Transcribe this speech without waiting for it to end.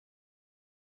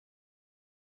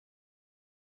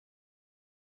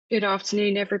Good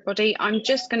afternoon, everybody. I'm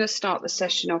just going to start the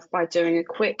session off by doing a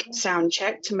quick sound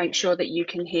check to make sure that you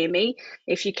can hear me.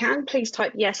 If you can, please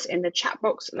type yes in the chat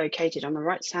box located on the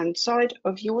right-hand side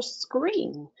of your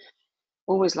screen.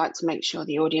 Always like to make sure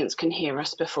the audience can hear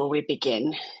us before we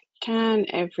begin. Can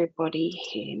everybody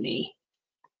hear me?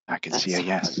 I can see a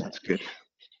yes. That's good.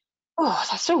 Oh,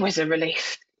 that's always a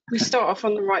relief. We start off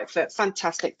on the right foot.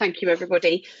 Fantastic. Thank you,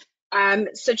 everybody.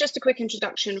 So just a quick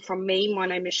introduction from me. My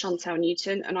name is Chantal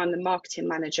Newton and I'm the marketing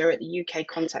manager at the UK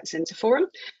Contact Centre Forum.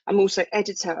 I'm also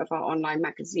editor of our online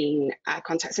magazine,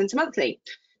 Contact Centre Monthly.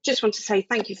 Just want to say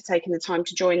thank you for taking the time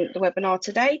to join the webinar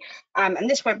today. And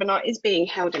this webinar is being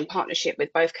held in partnership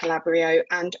with both Calabrio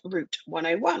and Route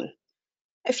 101.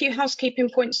 A few housekeeping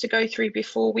points to go through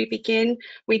before we begin.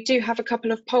 We do have a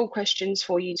couple of poll questions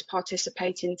for you to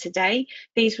participate in today.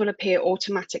 These will appear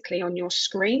automatically on your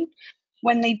screen.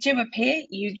 When they do appear,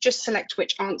 you just select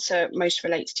which answer most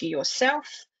relates to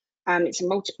yourself. It's a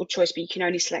multiple choice, but you can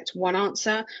only select one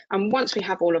answer. And once we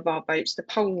have all of our votes, the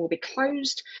poll will be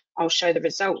closed. I'll show the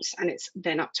results and it's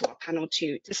then up to our panel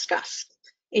to discuss.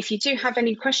 If you do have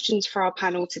any questions for our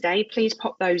panel today, please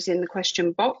pop those in the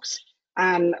question box.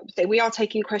 We are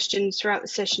taking questions throughout the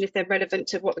session if they're relevant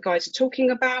to what the guys are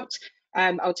talking about.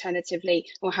 Alternatively,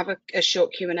 we'll have a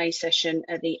short Q&A session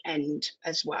at the end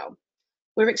as well.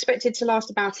 We're expected to last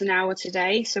about an hour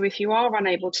today, so if you are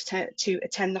unable to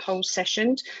attend the whole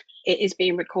session, it is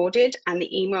being recorded and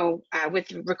the email with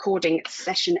the recording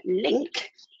session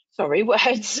link, sorry,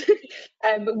 words,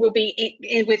 will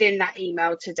be within that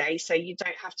email today, so you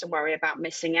don't have to worry about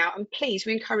missing out. And please,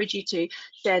 we encourage you to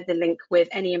share the link with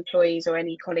any employees or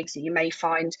any colleagues that you may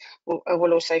find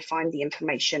will also find the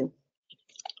information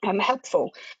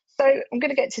helpful. So I'm going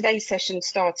to get today's session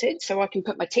started so I can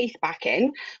put my teeth back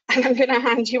in, and I'm going to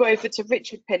hand you over to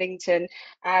Richard Pillington.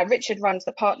 Richard runs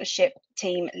the partnership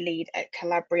team lead at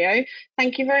Calabrio.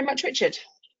 Thank you very much, Richard.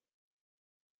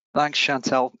 Thanks,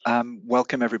 Chantal.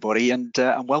 Welcome, everybody, and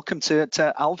welcome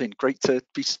to Alvin. Great to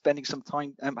be spending some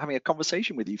time having a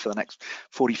conversation with you for the next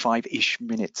 45-ish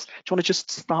minutes. Do you want to just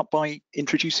start by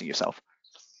introducing yourself?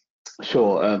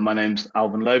 Sure. My name's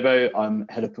Alvin Lobo. I'm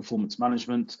head of performance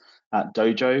management at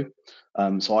Dojo.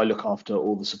 So I look after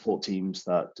all the support teams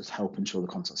that just help ensure the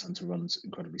contact center runs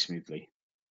incredibly smoothly.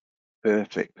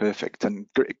 Perfect, and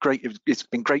great. It's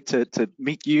been great to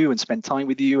meet you and spend time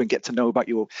with you and get to know about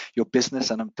your business.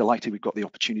 And I'm delighted we've got the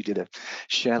opportunity to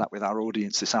share that with our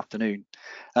audience this afternoon.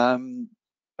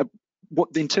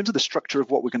 In terms of the structure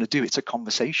of what we're going to do, it's a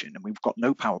conversation, and we've got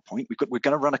no PowerPoint. We're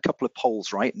going to run a couple of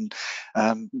polls, right, and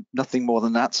nothing more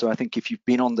than that. So I think if you've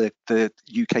been on the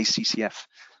UKCCF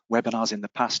webinars in the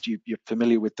past, you're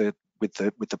familiar with the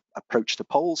approach to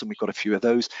polls, and we've got a few of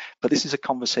those. But this is a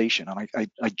conversation, and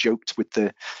I joked with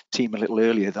the team a little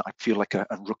earlier that I feel like a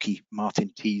rookie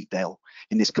Martin Teasdale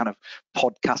in this kind of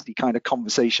podcasty kind of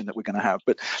conversation that we're going to have.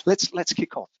 But let's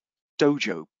kick off.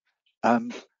 Dojo.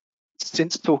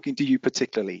 Since talking to you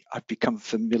particularly, I've become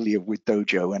familiar with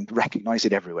Dojo and recognize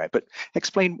it everywhere. But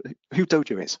explain who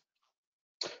Dojo is.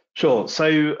 Sure.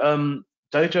 So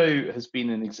Dojo has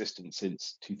been in existence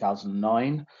since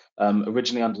 2009,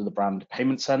 originally under the brand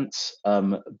Payment Sense,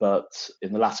 but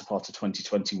in the latter part of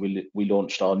 2020, we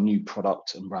launched our new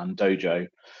product and brand Dojo.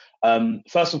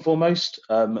 First and foremost,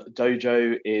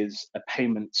 Dojo is a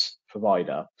payments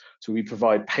provider. So we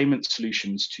provide payment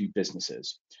solutions to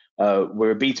businesses.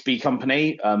 We're a B2B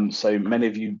company, so many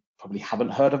of you probably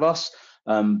haven't heard of us,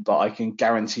 but I can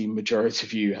guarantee majority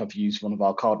of you have used one of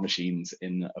our card machines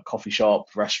in a coffee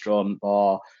shop, restaurant,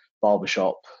 bar,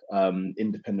 barbershop.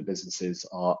 Independent businesses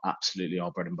are absolutely our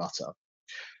bread and butter.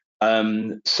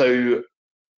 So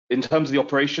in terms of the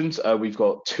operations, we've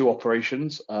got two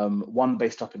operations, one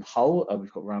based up in Hull.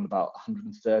 We've got around about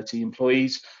 130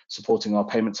 employees supporting our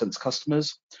Payment Sense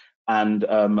customers. And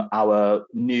our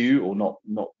new, or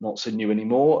not so new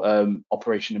anymore,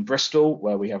 operation in Bristol,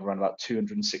 where we have around about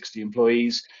 260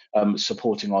 employees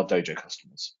supporting our Dojo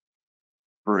customers.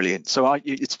 Brilliant. So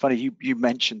it's funny, you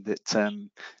mentioned that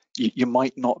you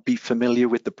might not be familiar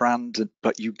with the brand,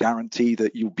 but you guarantee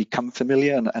that you'll become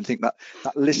familiar. And I think that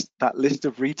list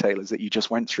of retailers that you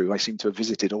just went through, I seem to have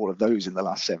visited all of those in the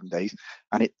last 7 days,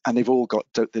 and they've all got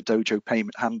the Dojo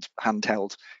payment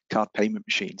handheld card payment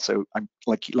machine. So I'm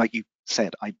like you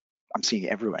said, I'm seeing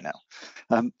it everywhere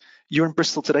now. You're in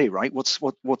Bristol today, right? What's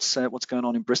going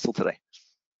on in Bristol today?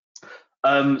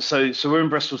 So we're in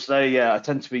Bristol today. Yeah, I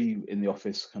tend to be in the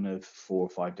office kind of 4 or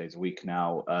 5 days a week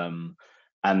now.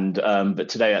 But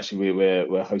today actually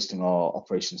we're hosting our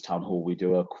operations town hall. We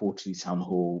do a quarterly town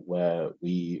hall where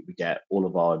we get all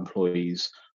of our employees,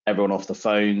 everyone off the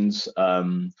phones,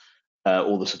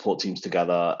 all the support teams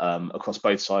together across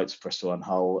both sites, Bristol and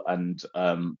Hull, and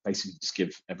basically just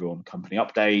give everyone company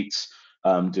updates,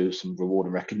 do some reward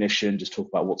and recognition, just talk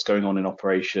about what's going on in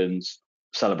operations,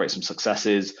 celebrate some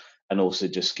successes, and also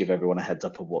just give everyone a heads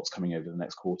up of what's coming over the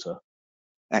next quarter.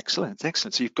 Excellent,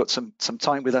 excellent. So you've got some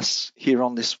time with us here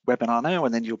on this webinar now,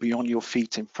 and then you'll be on your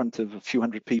feet in front of a few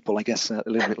hundred people, I guess, a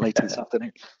little bit later this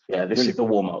afternoon. Yeah, this is the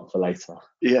warm up for later.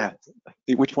 Yeah,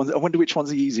 which one? I wonder which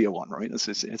one's the easier one, right?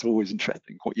 It's always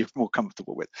interesting what you're more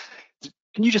comfortable with.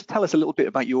 Can you just tell us a little bit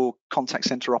about your contact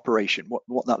center operation?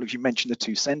 What that looks? You mentioned the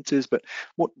 2 centers, but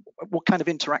what kind of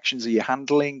interactions are you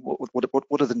handling?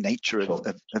 What are the nature of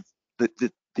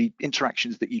the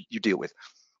interactions that you deal with?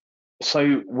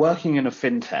 So working in a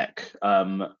fintech,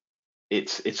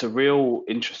 it's a real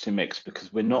interesting mix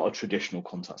because we're not a traditional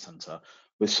contact center.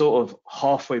 We're sort of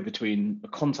halfway between a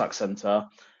contact center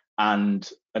and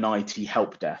an IT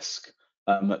help desk,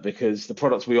 because the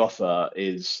products we offer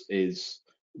is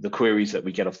the queries that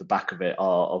we get off the back of it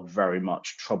are very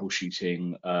much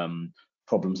troubleshooting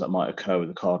problems that might occur with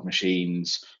the card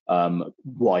machines,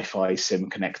 Wi-Fi, SIM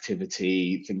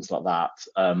connectivity, things like that,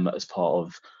 as part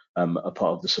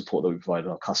of the support that we provide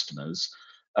our customers.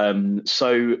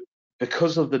 So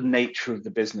because of the nature of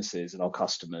the businesses and our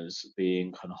customers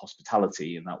being kind of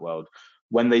hospitality in that world,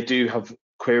 when they do have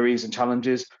queries and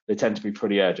challenges, they tend to be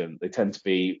pretty urgent.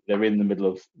 They're in the middle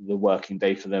of the working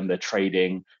day for them, they're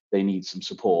trading, they need some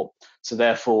support. So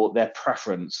therefore, their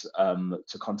preference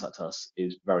to contact us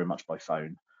is very much by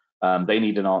phone. They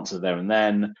need an answer there and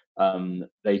then.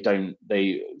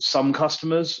 Some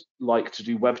customers like to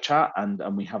do web chat,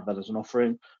 and we have that as an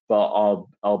offering, but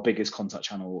our biggest contact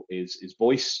channel is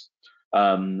voice.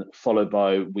 Followed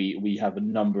by we have a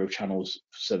number of channels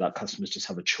so that customers just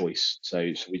have a choice.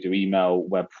 So we do email,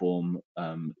 web form,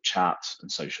 chat,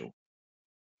 and social.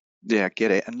 Yeah,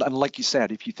 get it. And like you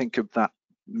said, if you think of that,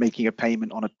 making a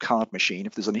payment on a card machine,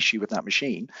 if there's an issue with that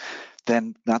machine,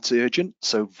 then that's urgent.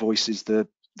 So voice is the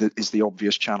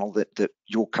obvious channel that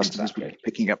your customers will be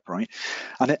picking up, right?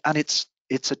 And it's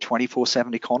a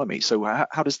 24/7 economy. So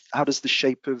how does the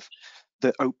shape of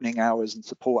the opening hours and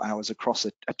support hours across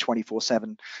a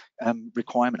 24/7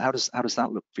 requirement, how does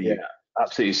that look for you? Yeah,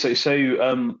 absolutely.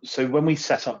 So when we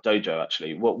set up Dojo,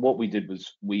 actually, what we did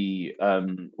was we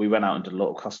went out and did a lot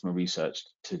of customer research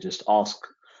to just ask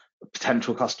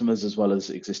potential customers as well as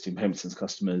existing payment sense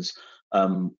customers,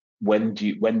 when do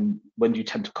you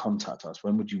tend to contact us?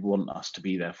 When would you want us to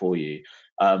be there for you?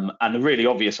 And the really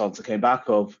obvious answer came back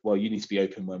of, well, you need to be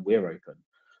open when we're open.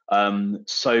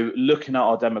 So looking at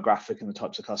our demographic and the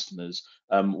types of customers,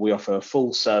 we offer a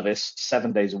full service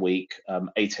 7 days a week,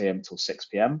 8 a.m. till 6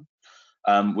 p.m.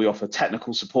 We offer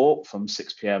technical support from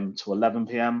 6 p.m. to 11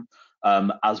 p.m.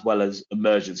 As well as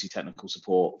emergency technical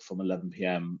support from 11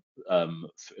 p.m.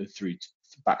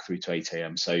 Back through to 8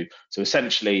 a.m. So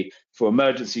essentially, for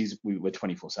emergencies, we're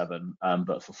 24/7,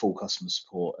 but for full customer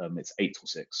support, it's 8 till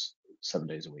 6, 7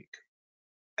 days a week.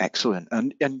 Excellent.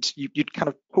 And you'd kind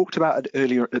of talked about it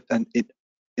earlier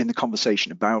in the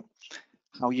conversation about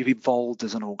how you've evolved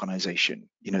as an organization,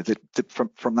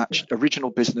 from that original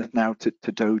business now to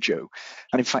Dojo.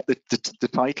 And in fact, the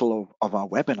title of our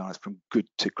webinar is From Good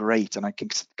to Great. And I can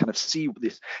kind of see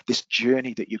this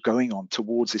journey that you're going on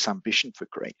towards this ambition for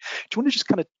great. Do you want to just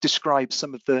kind of describe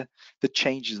some of the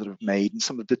changes that have made and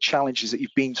some of the challenges that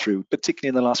you've been through, particularly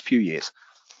in the last few years?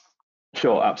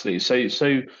 Sure, absolutely.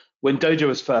 So when Dojo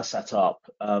was first set up,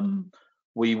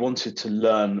 we wanted to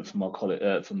learn from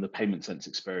from the payment sense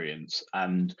experience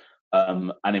and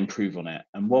improve on it.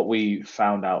 And what we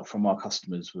found out from our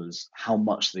customers was how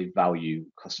much they value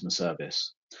customer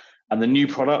service. And the new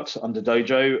product under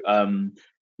Dojo,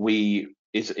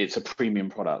 it's a premium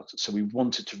product. So we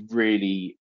wanted to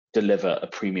really deliver a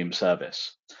premium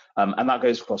service, and that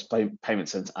goes across payment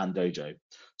sense and Dojo.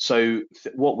 So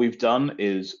what we've done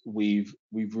is we've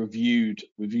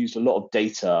used a lot of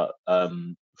data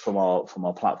from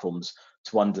our platforms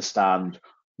to understand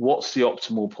what's the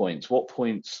optimal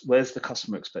points, where's the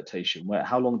customer expectation,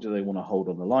 how long do they want to hold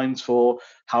on the lines for,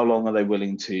 how long are they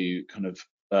willing to kind of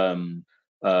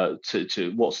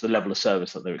to what's the level of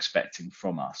service that they're expecting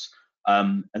from us.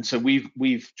 And so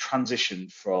we've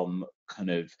transitioned from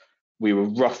we were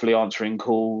roughly answering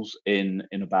calls in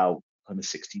about kind of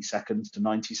 60 seconds to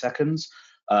 90 seconds,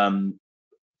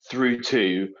 through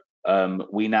to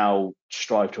we now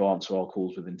strive to answer our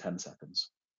calls within 10 seconds.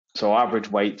 So our average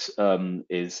wait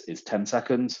is 10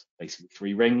 seconds, basically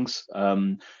 3 rings.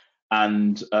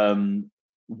 And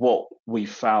what we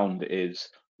found is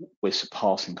we're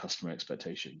surpassing customer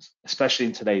expectations, especially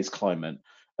in today's climate.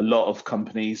 A lot of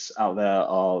companies out there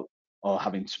are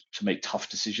having to make tough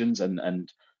decisions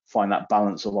and find that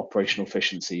balance of operational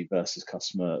efficiency versus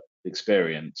customer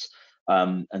experience.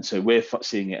 And so we're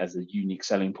seeing it as a unique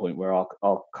selling point where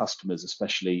our customers,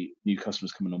 especially new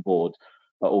customers coming on board,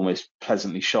 are almost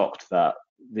pleasantly shocked that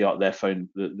their phone,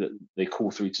 they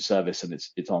call through to service and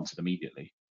it's answered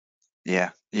immediately.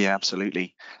 Yeah,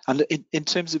 absolutely. And in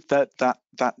terms of that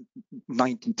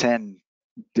 90-10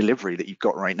 delivery that you've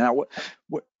got right now,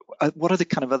 what are the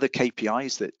kind of other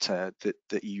KPIs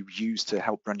that you use to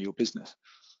help run your business?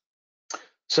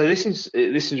 So this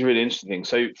is really interesting.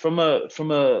 So from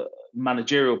a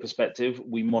managerial perspective,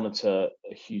 we monitor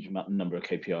a huge number of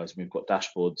KPIs, and we've got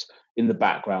dashboards in the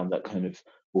background that kind of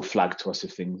will flag to us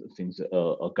if things that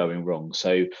are going wrong.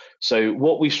 So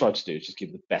what we strive to do is just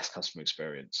give the best customer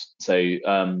experience. So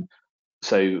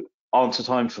answer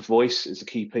time for voice is a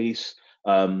key piece.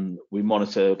 We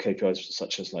monitor KPIs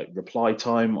such as like reply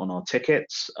time on our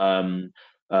tickets.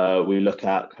 We look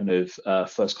at kind of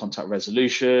first contact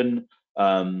resolution.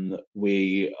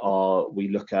 We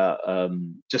look at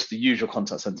just the usual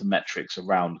contact center metrics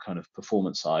around kind of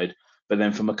performance side. But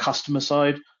then from a customer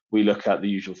side, we look at the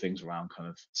usual things around kind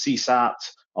of CSAT,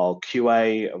 our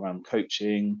QA, around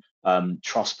coaching,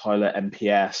 Trustpilot,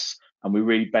 NPS, and we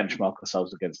really benchmark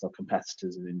ourselves against our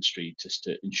competitors in the industry just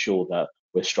to ensure that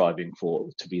we're striving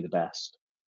to be the best.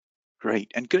 Great.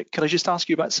 And can I just ask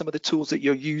you about some of the tools that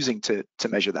you're using to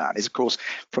measure that? Is of course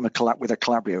with a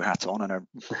Calabrio hat on, and I'm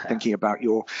thinking about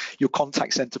your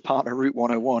contact center partner, Route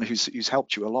 101, who's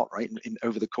helped you a lot, right, in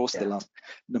over the course of the last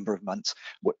number of months.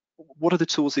 What are the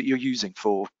tools that you're using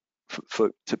to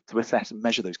assess and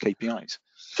measure those KPIs?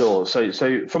 Sure.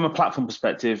 So from a platform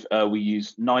perspective, we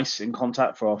use NICE in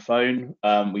Contact for our phone.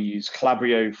 We use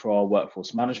Calabrio for our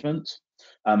workforce management,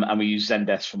 and we use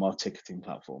Zendesk from our ticketing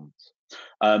platforms.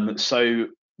 So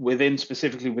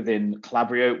specifically within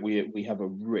Calabrio, we have a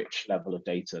rich level of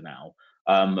data now.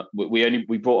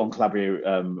 We brought on Calabrio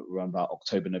around about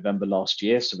October, November last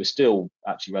year, so we're still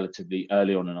actually relatively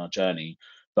early on in our journey.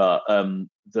 But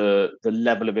the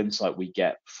level of insight we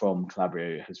get from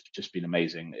Calabrio has just been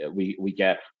amazing. We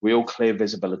get real clear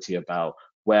visibility about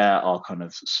where our kind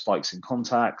of spikes in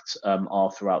contact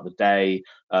are throughout the day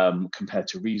compared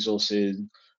to resources.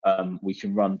 We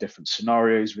can run different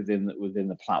scenarios within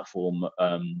the platform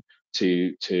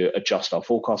to adjust our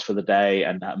forecast for the day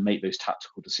and make those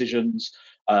tactical decisions.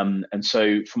 And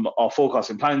so from our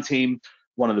forecasting planning team,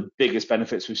 one of the biggest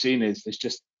benefits we've seen is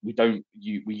we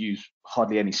use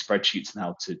hardly any spreadsheets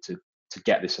now to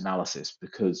get this analysis,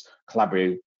 because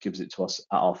Calabrio gives it to us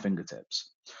at our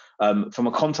fingertips. From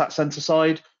a contact center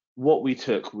side, we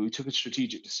took a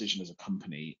strategic decision as a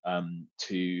company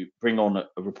to bring on a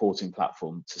reporting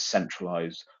platform to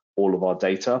centralize all of our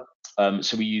data.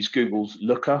 So we use Google's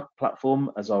Looker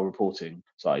platform as our reporting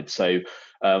side. So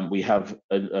we have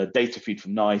a data feed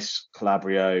from NICE,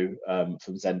 Calabrio,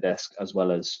 from Zendesk, as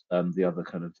well as the other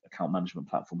kind of account management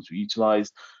platforms we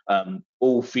utilize,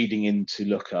 all feeding into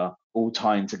Looker, all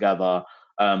tying together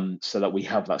so that we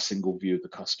have that single view of the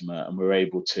customer, and we're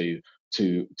able to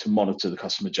monitor the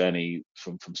customer journey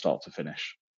from start to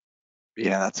finish.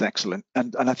 Yeah, that's excellent.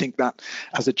 And I think that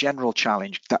as a general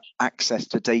challenge, that access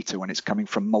to data when it's coming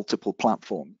from multiple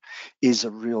platforms is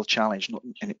a real challenge,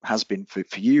 and it has been for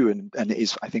you, and it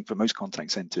is, I think, for most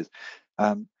contact centers.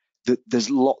 There's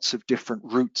lots of different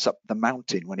routes up the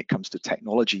mountain when it comes to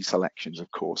technology selections,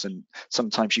 of course, and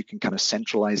sometimes you can kind of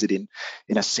centralize it in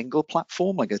a single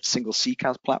platform, like a single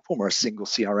CCaaS platform or a single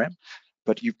CRM.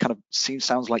 But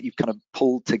sounds like you've kind of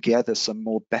pulled together some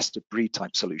more best of breed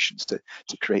type solutions to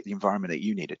create the environment that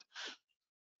you needed.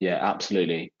 Yeah,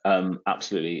 absolutely.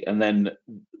 Absolutely. And then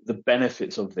the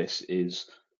benefits of this is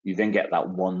you then get that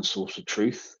one source of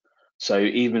truth. So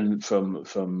even from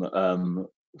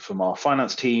our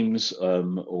finance teams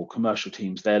or commercial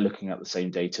teams, they're looking at the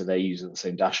same data, they're using the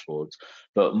same dashboards,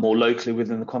 but more locally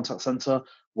within the contact center,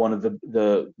 one of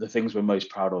the things we're most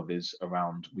proud of is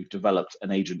around, we've developed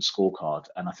an agent scorecard.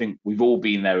 And I think we've all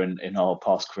been there in our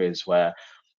past careers where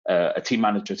a team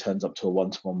manager turns up to a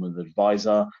one-to-one with an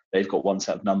advisor, they've got one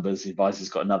set of numbers, the advisor's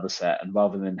got another set, and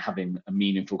rather than having a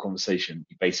meaningful conversation,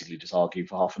 you basically just argue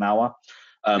for half an hour.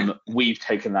 We've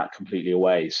taken that completely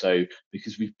away. So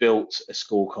because we've built a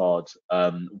scorecard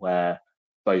where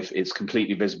both it's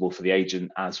completely visible for the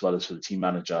agent as well as for the team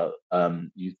manager.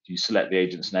 You select the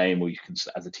agent's name, or you can,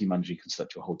 as a team manager, you can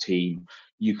select your whole team.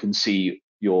 You can see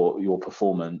your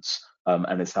performance,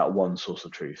 and it's that one source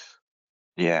of truth.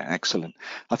 Yeah, excellent.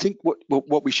 I think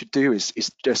what we should do is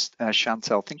just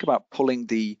Chantal, think about pulling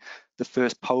the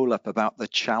first poll up about the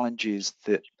challenges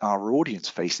that our audience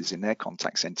faces in their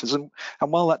contact centers, and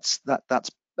while that's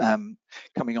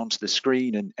coming onto the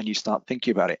screen and you start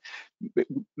thinking about it,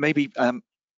 maybe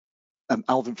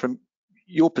Alvin, from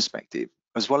your perspective,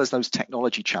 as well as those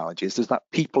technology challenges, there's that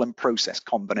people and process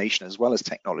combination as well as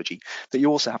technology that you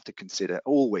also have to consider,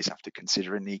 always have to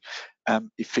consider in the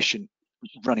efficient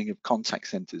running of contact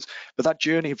centers. But that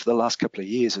journey for the last couple of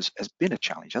years has been a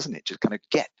challenge, hasn't it? To kind of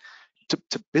get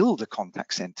to build a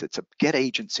contact center, to get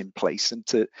agents in place, and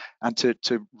to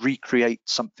recreate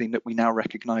something that we now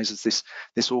recognize as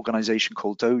this organization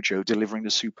called Dojo, delivering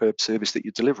the superb service that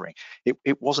you're delivering.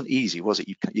 It wasn't easy, was it?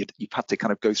 You've had to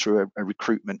kind of go through a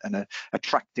recruitment and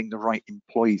attracting the right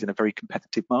employees in a very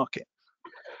competitive market.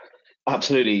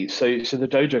 Absolutely. So the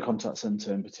Dojo Contact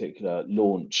Center in particular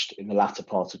launched in the latter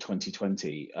part of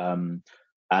 2020,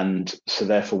 and so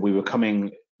therefore we were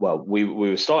coming. Well, we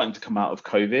were starting to come out of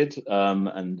COVID,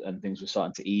 and things were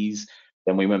starting to ease.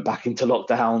 Then we went back into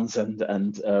lockdowns,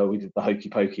 and we did the hokey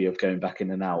pokey of going back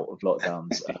in and out of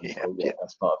lockdowns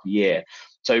as part of the year.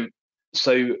 So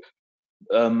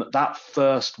that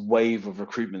first wave of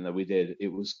recruitment that we did, it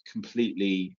was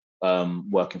completely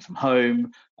working from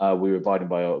home. We were abiding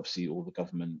by obviously all the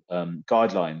government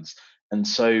guidelines. And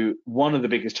so one of the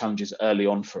biggest challenges early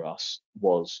on for us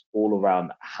was all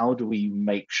around how do we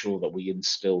make sure that we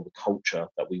instill the culture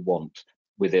that we want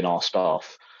within our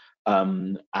staff,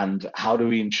 and how do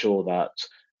we ensure that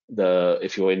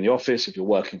if you're in the office, if you're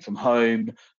working from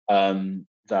home,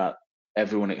 that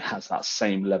everyone has that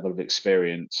same level of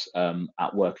experience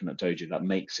at working at Dojo that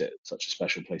makes it such a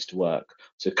special place to work.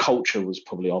 So culture was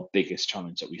probably our biggest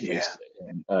challenge that we faced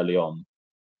early on.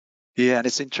 Yeah, and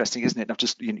it's interesting, isn't it? I've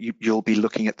just you'll be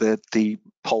looking at the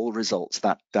poll results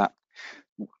that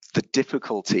the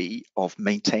difficulty of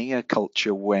maintaining a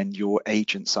culture when your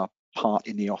agents are part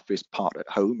in the office, part at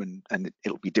home, and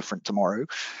it'll be different tomorrow,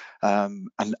 and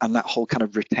that whole kind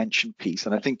of retention piece.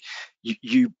 And I think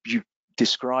you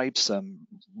describe some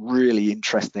really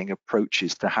interesting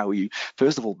approaches to how you,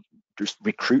 first of all, just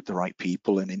recruit the right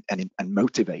people and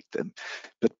motivate them,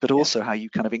 but also how you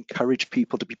kind of encourage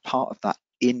people to be part of that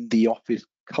in the office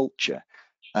culture.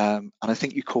 And I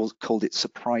think you called it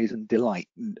surprise and delight.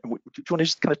 And do you want to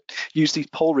just kind of use these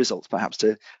poll results perhaps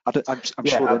to, I'm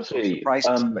sure they're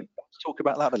surprising, but talk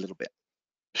about that a little bit.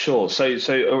 Sure. So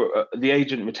the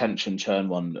agent retention churn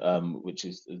one, which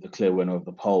is the clear winner of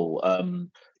the poll,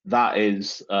 that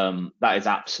is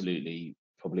absolutely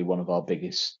probably one of our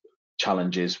biggest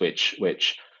challenges, which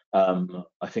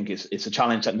I think it's a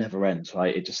challenge that never ends,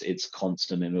 right? It's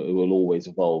constant and it will always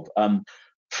evolve.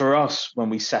 For us, when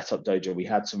we set up Dojo, we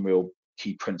had some real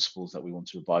key principles that we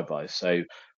wanted to abide by. So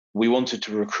we wanted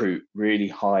to recruit really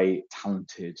high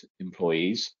talented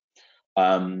employees.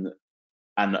 And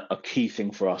a key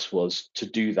thing for us was to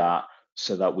do that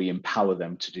so that we empower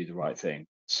them to do the right thing.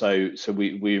 So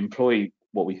we employ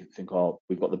what we think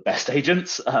we've got the best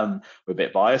agents. We're a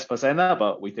bit biased by saying that,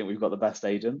 but we think we've got the best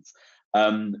agents.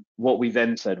 What we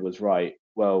then said was, right,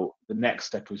 well, the next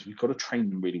step was we've got to train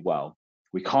them really well.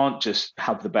 We can't just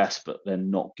have the best, but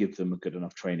then not give them a good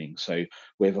enough training. So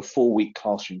we have a 4-week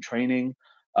classroom training,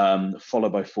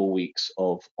 followed by 4 weeks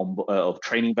of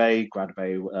training bay, grad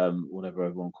bay, whatever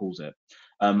everyone calls it.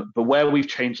 But where we've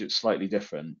changed it slightly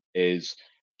different is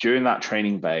during that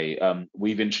training bay,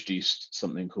 we've introduced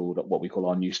something called what we call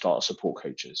our new starter support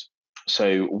coaches.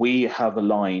 So we have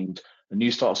aligned a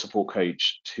new starter support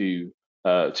coach to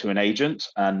an agent,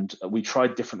 and we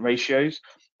tried different ratios.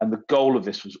 And the goal of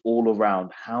this was all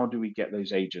around how do we get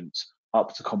those agents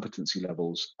up to competency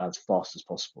levels as fast as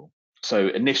possible. So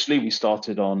initially we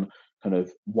started on kind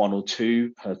of 1 or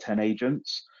 2 per 10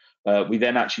 agents. We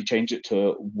then actually changed it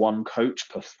to 1 coach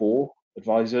per 4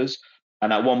 advisors.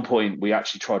 And at one point we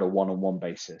actually tried a one-on-one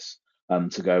basis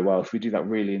to go, well, if we do that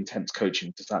really intense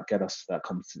coaching, does that get us to that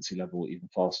competency level even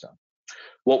faster?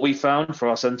 What we found for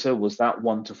our center was that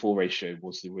 1 to 4 ratio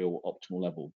was the real optimal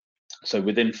level. So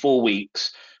within 4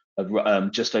 weeks,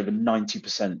 just over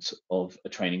 90% of a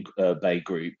training bay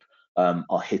group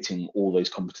are hitting all those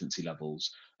competency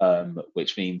levels,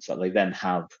 which means that they then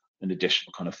have an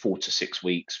additional kind of 4 to 6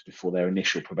 weeks before their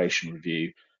initial probation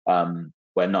review,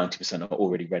 where 90% are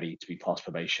already ready to be past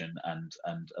probation and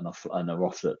are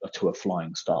off to a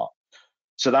flying start.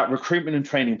 So that recruitment and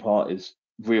training part is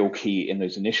real key in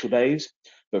those initial days.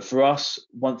 But for us,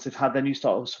 once they've had their new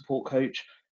starter support coach,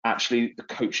 actually the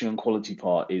coaching and quality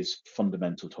part is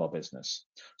fundamental to our business.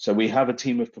 So we have a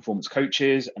team of performance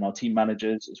coaches and our team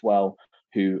managers as well,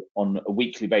 who on a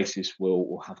weekly basis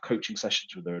will have coaching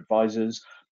sessions with their advisors.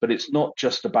 But it's not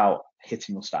just about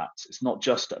hitting your stats. It's not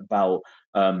just about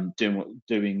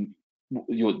doing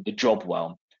the job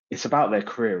well. it's about their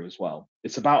career as well.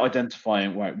 It's about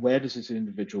identifying, right, where does this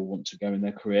individual want to go in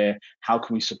their career? How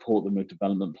can we support them with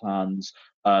development plans?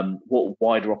 What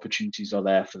wider opportunities are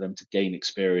there for them to gain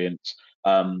experience?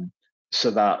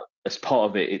 So that as part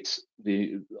of it,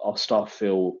 our staff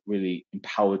feel really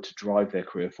empowered to drive their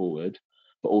career forward,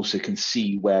 but also can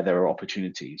see where there are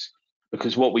opportunities.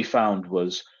 Because what we found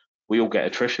was, we all get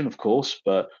attrition, of course,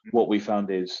 but what we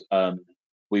found is,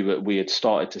 we had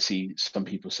started to see some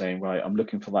people saying, right, I'm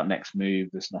looking for that next move,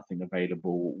 there's nothing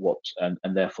available, and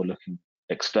therefore looking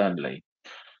externally.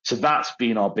 So that's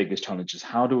been our biggest challenge, is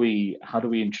how do we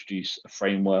introduce a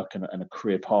framework and a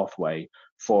career pathway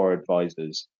for our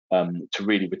advisors, to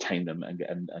really retain them and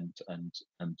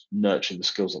nurture the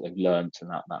skills that they've learned in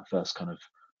that first kind of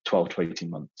 12 to 18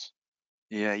 months.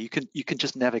 Yeah, you can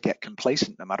just never get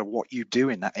complacent no matter what you do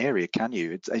in that area, can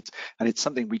you? It's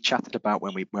something we chatted about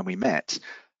when we met.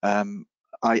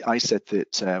 I said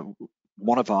that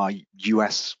one of our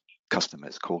US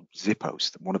customers, called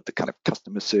Zippos, one of the kind of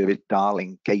customer service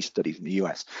darling case studies in the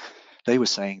US, they were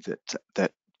saying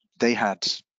that they had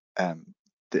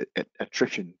the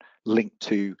attrition linked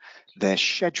to their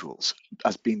schedules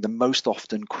as being the most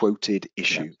often quoted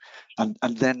issue. Yeah.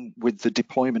 And then with the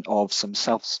deployment of some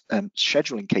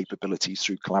scheduling capabilities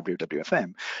through Calabrio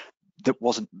WFM, that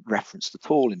wasn't referenced at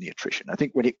all in the attrition. I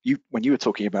think when you were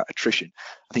talking about attrition,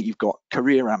 I think you've got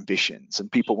career ambitions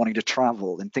and people wanting to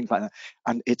travel and things like that,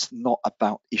 and it's not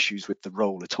about issues with the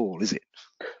role at all, is it?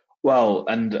 Well,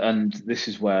 and this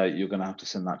is where you're going to have to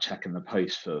send that check in the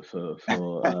post for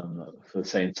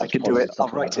saying such positive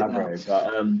stuff about Calabrio.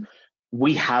 But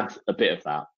we had a bit of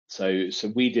that. So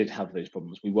we did have those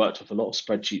problems. We worked with a lot of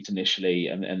spreadsheets initially,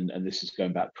 and this is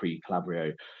going back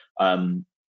pre-Calabrio.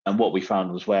 And what we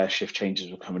found was, where shift changes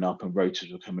were coming up and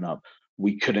rotas were coming up,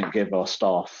 we couldn't give our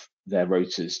staff their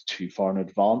rotas too far in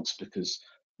advance, because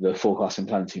the forecasting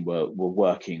planning team were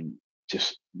working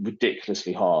just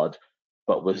ridiculously hard,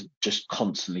 but was just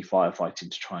constantly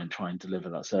firefighting to try and deliver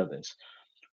that service.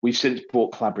 We've since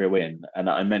brought Calabrio in, and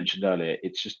I mentioned earlier,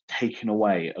 it's just taken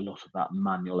away a lot of that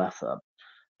manual effort.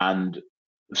 And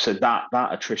so that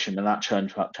attrition and that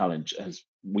churn challenge,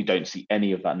 we don't see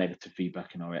any of that negative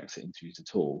feedback in our exit interviews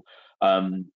at all,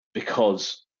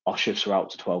 because our shifts are out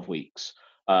to 12 weeks.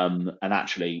 And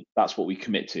actually, that's what we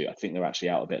commit to. I think they're actually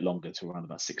out a bit longer, to around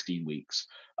about 16 weeks.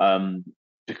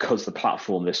 Because the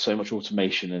platform, there's so much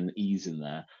automation and ease in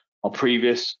there. Our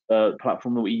previous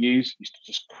platform that we used to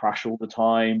just crash all the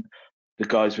time. The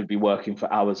guys would be working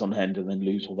for hours on end and then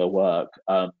lose all their work.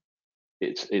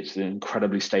 It's an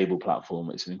incredibly stable platform.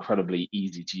 It's an incredibly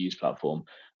easy to use platform,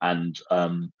 and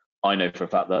I know for a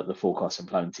fact that the forecast and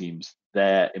planning teams,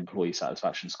 their employee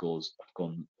satisfaction scores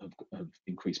have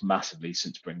increased massively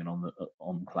since bringing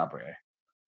on Calabrio.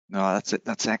 No,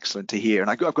 that's excellent to hear.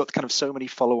 And I've got kind of so many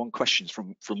follow-on questions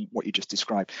from what you just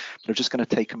described. But I'm just going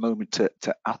to take a moment to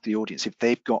ask the audience, if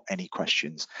they've got any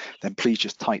questions, then please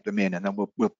just type them in, and then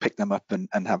we'll pick them up and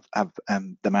have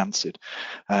them answered.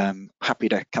 Happy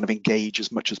to kind of engage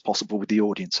as much as possible with the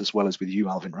audience as well as with you,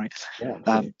 Alvin, right?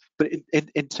 Yeah. But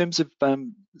in terms of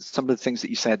some of the things that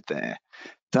you said there,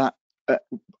 that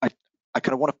I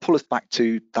kind of want to pull us back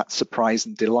to that surprise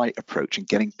and delight approach and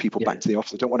getting people back to the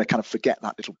office. I don't want to kind of forget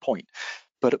that little point,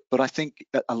 but I think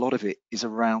a lot of it is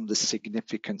around the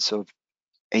significance of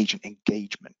agent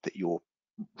engagement that you're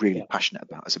really passionate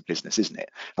about as a business, isn't it?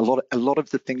 A lot of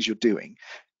the things you're doing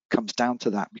comes down to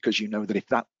that, because you know that if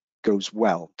that goes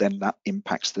well, then that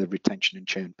impacts the retention and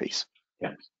churn piece.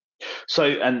 Yeah. So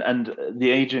and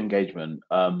the agent engagement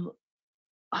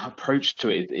approach to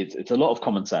it, it's a lot of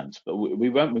common sense, but we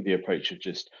went with the approach of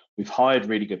just, we've hired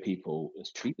really good people,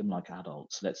 let's treat them like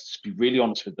adults, let's just be really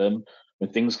honest with them. When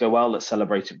things go well, let's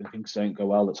celebrate it. When things don't go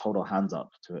well, let's hold our hands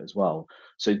up to it as well.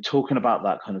 So talking about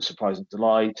that kind of surprise and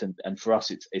delight, and for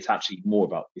us, it's actually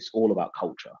it's all about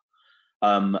culture.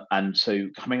 And so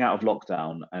coming out of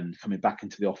lockdown and coming back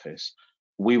into the office,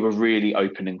 we were really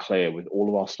open and clear with all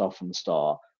of our staff from the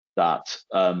start that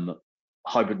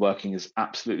hybrid working is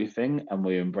absolutely a thing, and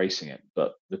we're embracing it.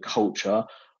 But the culture,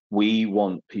 we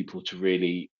want people to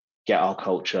really get our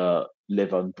culture,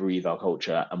 live and breathe our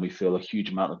culture, and we feel a huge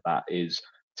amount of that is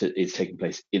taking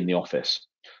place in the office.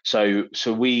 So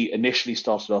we initially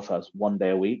started off as 1 day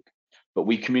a week, but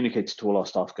we communicated to all our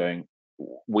staff going,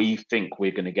 we think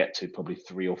we're going to get to probably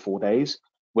 3 or 4 days.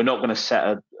 We're not going to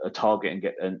set a target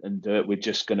and do it. We're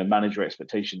just going to manage your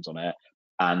expectations on it,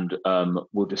 and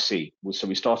we'll just see. So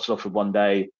we started off with 1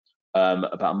 day.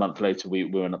 About a month later, we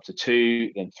went up to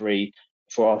 2, then 3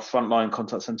 for our frontline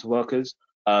contact center workers.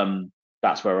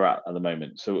 that's where we're at the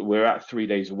moment. So we're at 3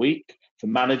 days a week. For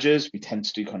managers, we tend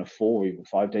to do kind of 4 or even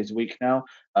 5 days a week now.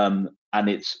 And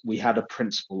we had a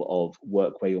principle of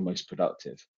work where you're most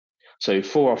productive. So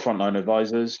for our frontline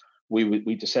advisors,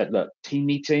 we just said, look, team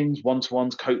meetings,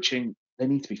 one-to-ones, coaching, they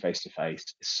need to be face-to-face.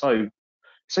 It's so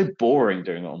boring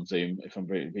doing it on Zoom, if I'm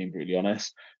being brutally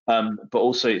honest. But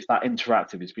also it's that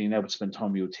interactive, it's being able to spend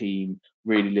time with your team,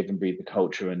 really live and breathe the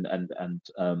culture and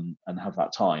have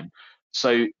that time.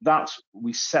 So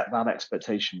we set that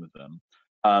expectation with them.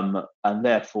 And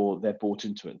therefore they're bought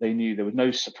into it. They knew there were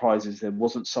no surprises. There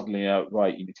wasn't suddenly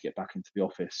right, you need to get back into the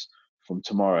office from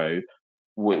tomorrow.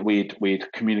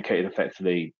 We'd communicated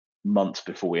effectively months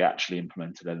before we actually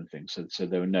implemented anything. So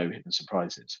there were no hidden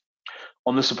surprises.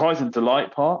 On the surprise and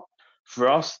delight part, for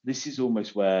us, this is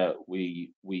almost where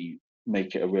we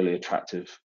make it a really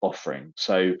attractive offering.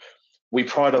 So we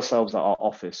pride ourselves that our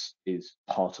office is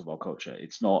part of our culture.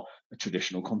 It's not a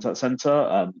traditional contact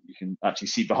center. You can actually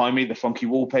see behind me the funky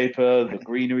wallpaper, the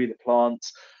greenery, the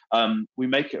plants. We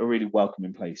make it a really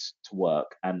welcoming place to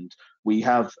work, and we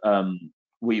have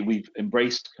we've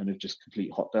embraced kind of just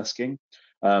complete hot desking.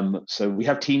 So we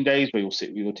have team days where you'll sit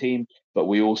with your team, but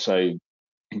we also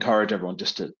encourage everyone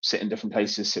just to sit in different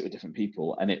places, sit with different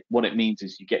people. And what it means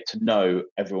is you get to know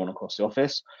everyone across the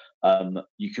office.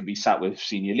 You could be sat with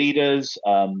senior leaders,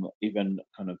 even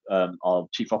kind of our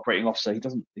chief operating officer.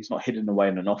 He's not hidden away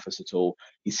in an office at all.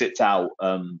 He sits out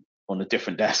on a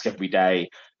different desk every day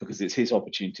because it's his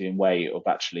opportunity and way of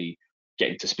actually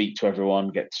getting to speak to everyone,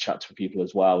 get to chat to people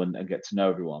as well, and get to know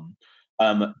everyone.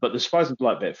 But the surprise and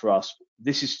delight bit for us,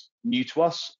 this is new to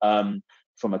us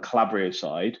from a Calabrio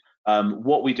side.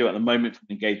 What we do at the moment from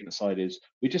the engagement side is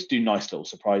we just do nice little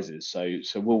surprises. So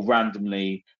we'll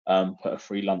randomly put a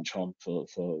free lunch on for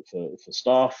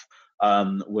staff.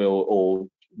 Or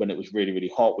when it was really,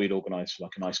 really hot, we'd organise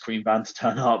like an ice cream van to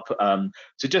turn up.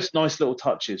 So just nice little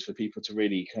touches for people to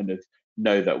really kind of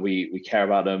know that we care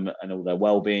about them and all their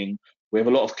well-being. We have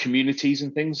a lot of communities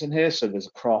and things in here. So there's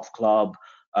a craft club.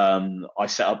 I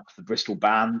set up the Bristol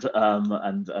band,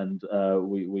 and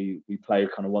we play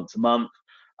kind of once a month.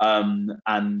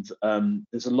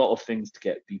 There's a lot of things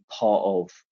to be part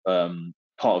of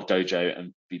Dojo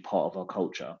and be part of our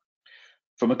culture.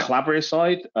 From a Calabria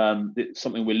side,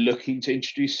 something we're looking to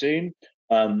introduce soon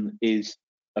is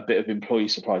a bit of employee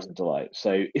surprise and delight.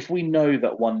 So if we know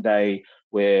that one day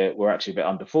we're actually a bit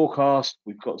under forecast,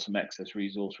 we've got some excess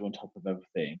resource, we're on top of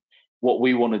everything. What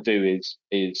we want to do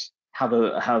is have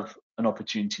an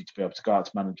opportunity to be able to go out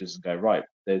to managers and go, right,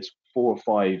 there's 4 or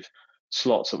 5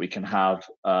 slots that we can have.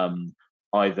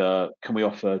 Either can we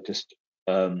offer just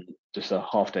a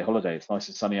half-day holiday? It's nice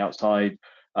and sunny outside.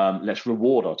 Let's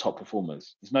reward our top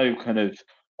performers. There's no kind of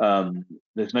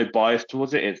there's no bias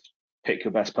towards it. It's pick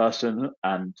your best person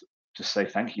and just say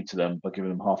thank you to them by giving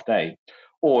them half day.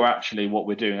 Or actually, what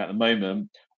we're doing at the moment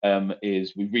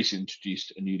is we've recently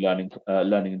introduced a new learning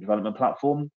and development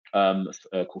platform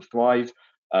called Thrive.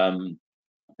 And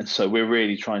so we're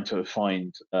really trying to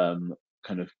find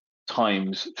kind of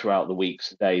times throughout the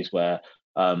weeks, days where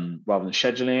rather than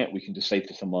scheduling it, we can just say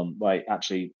to someone, right,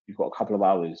 actually, you've got a couple of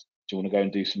hours. Do you want to go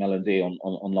and do some L&D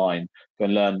online? Go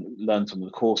and learn some of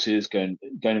the courses. Go and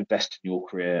invest in your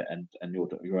career and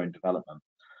your own development.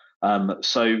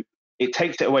 So it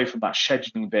takes it away from that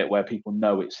scheduling bit where people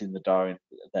know it's in the diary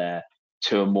there,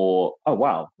 to a more, oh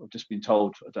wow, I've just been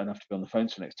told I don't have to be on the phone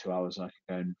for the next 2 hours. I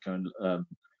can go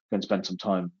and spend some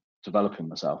time developing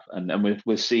myself, and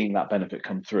we're seeing that benefit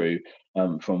come through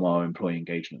from our employee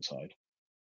engagement side.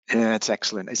 Yeah, it's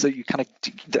excellent. So you kind of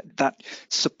that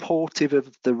supportive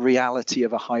of the reality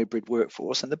of a hybrid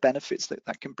workforce and the benefits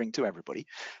that can bring to everybody,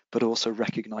 but also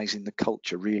recognizing the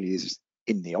culture really is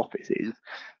in the offices,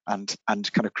 and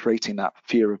kind of creating that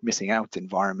fear of missing out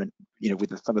environment,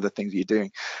 with some of the things you're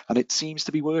doing. And it seems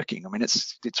to be working. I mean,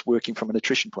 it's working from an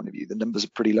attrition point of view. The numbers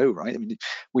are pretty low, right? I mean,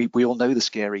 we all know the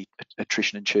scary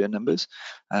attrition and churn numbers.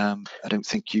 I don't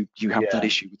think you have that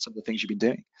issue with some of the things you've been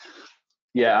doing.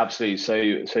 Yeah, absolutely.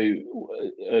 So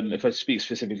if I speak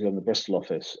specifically on the Bristol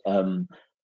office,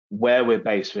 where we're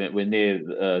based, we're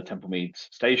near Temple Meads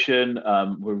station.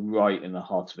 We're right in the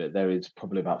heart of it. There is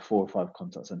probably about 4 or 5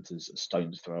 contact centres a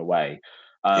stone's throw away.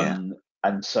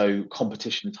 And so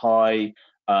competition is high.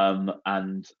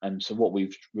 And so what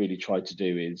we've really tried to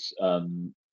do is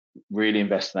really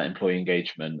invest in that employee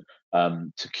engagement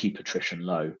to keep attrition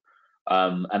low.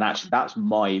 And actually, that's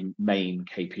my main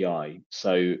KPI.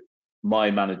 So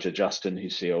my manager, Justin,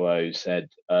 who's COO, said,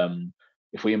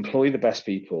 if we employ the best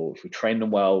people, if we train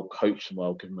them well, coach them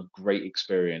well, give them a great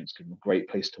experience, give them a great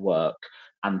place to work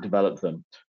and develop them,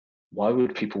 why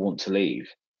would people want to leave?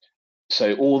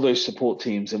 So all those support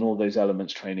teams and all those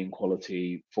elements, training,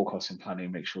 quality, forecasting,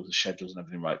 planning, make sure the schedules and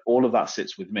everything right, all of that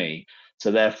sits with me.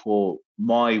 So therefore,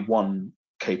 my one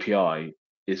KPI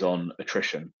is on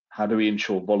attrition. How do we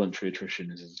ensure voluntary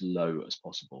attrition is as low as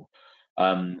possible?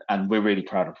 And we're really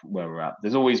proud of where we're at.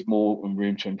 There's always more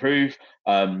room to improve,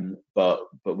 but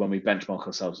when we benchmark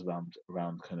ourselves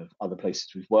around kind of other places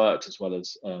we've worked, as well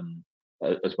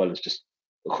as just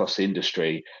across the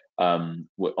industry,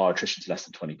 our attrition is less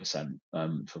than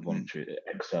 20% for voluntary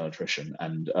external attrition,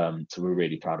 and so we're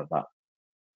really proud of that.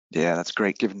 Yeah, that's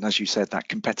great, given, as you said, that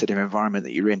competitive environment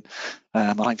that you're in.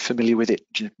 I'm familiar with it,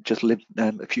 just live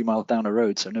a few miles down the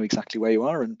road, so I know exactly where you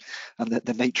are and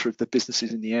the nature of the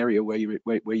businesses in the area where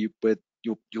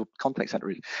your contact center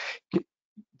is.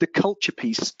 The culture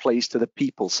piece plays to the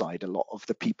people side, a lot of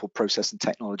the people, process and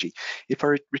technology. If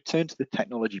I return to the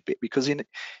technology bit, because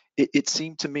it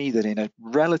seemed to me that in a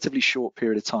relatively short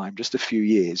period of time, just a few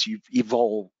years, you've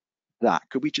evolved that.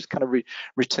 Could we just kind of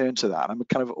return to that? And we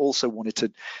kind of also wanted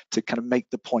to kind of make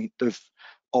the point of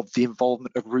the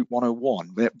involvement of Route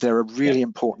 101. They're a really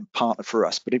important partner for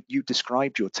us. But if you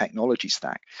described your technology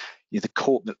stack, the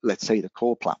core, let's say the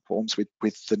core platforms with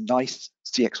the nice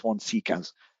CX1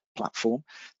 CCAS platform,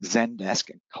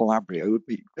 Zendesk and Calabrio,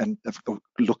 and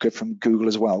Looker from Google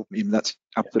as well. I mean, that's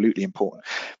absolutely important.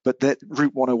 But that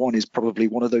Route 101 is probably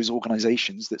one of those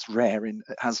organizations that's rare in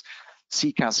it has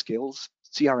CCAS skills,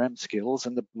 CRM skills,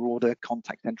 and the broader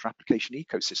contact center application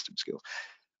ecosystem skills.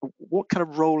 What kind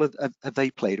of role have they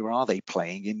played, or are they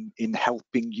playing in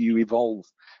helping you evolve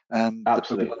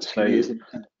Absolutely.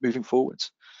 And moving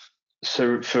forwards?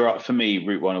 So for me,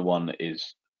 Route 101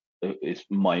 is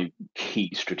my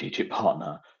key strategic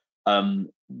partner.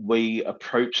 We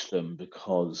approached them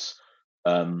because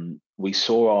we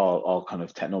saw our kind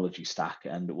of technology stack,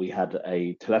 and we had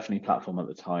a telephony platform at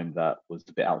the time that was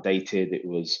a bit outdated. It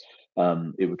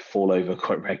would fall over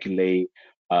quite regularly.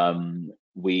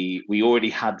 We already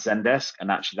had Zendesk,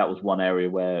 and actually that was one area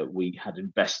where we had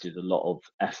invested a lot of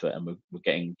effort, and we're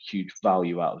getting huge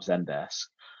value out of Zendesk.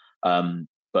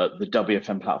 But the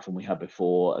WFM platform we had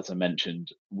before, as I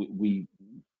mentioned, we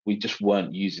just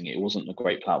weren't using it. It wasn't a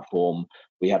great platform.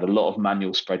 We had a lot of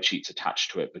manual spreadsheets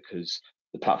attached to it because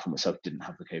the platform itself didn't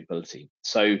have the capability.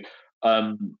 So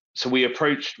we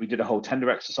did a whole tender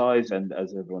exercise, and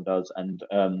as everyone does, and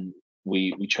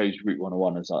we chose Route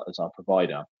 101 as our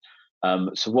provider.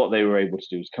 So what they were able to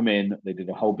do is come in, they did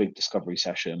a whole big discovery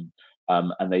session,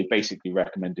 and they basically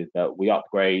recommended that we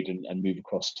upgrade and move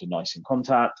across to Nice in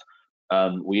Contact.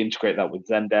 We integrate that with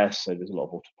Zendesk, so there's a lot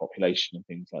of auto population and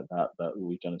things like that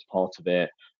we've done as part of it.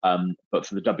 But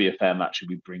for the WFM, actually,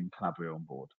 we bring Calabrio on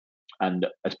board. And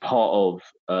as part of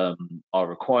our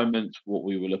requirements, what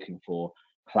we were looking for,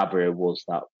 Calabrio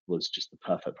was just the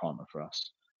perfect partner for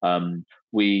us.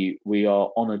 We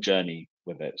are on a journey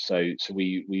with it. So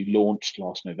we launched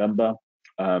last November.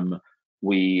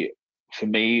 For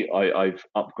me, I've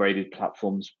upgraded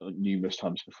platforms numerous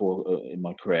times before in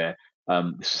my career.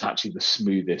 This is actually the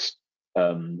smoothest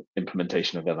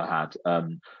implementation I've ever had.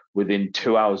 Within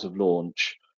 2 hours of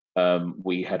launch,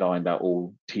 we had ironed out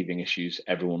all teething issues.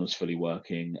 Everyone was fully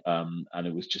working, and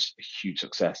it was just a huge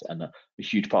success. And a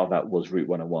huge part of that was Route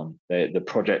 101. The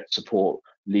project support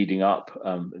leading up,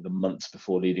 the months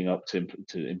before leading up to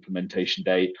implementation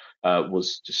day,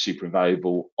 was just super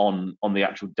invaluable. On the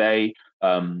actual day,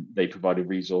 they provided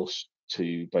resource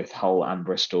to both Hull and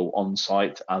Bristol on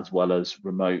site as well as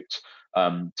remote,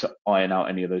 to iron out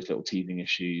any of those little teething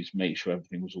issues, make sure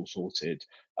everything was all sorted.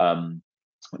 And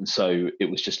so it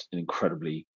was just an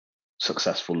incredibly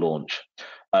successful launch.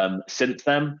 Since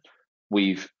then,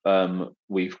 we've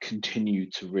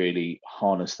continued to really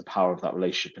harness the power of that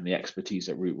relationship and the expertise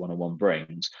that Route 101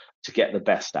 brings to get the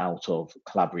best out of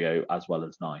Calabrio as well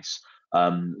as Nice.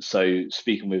 So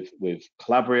speaking with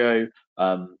Calabrio,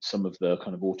 some of the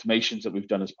kind of automations that we've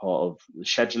done as part of the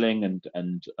scheduling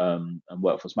and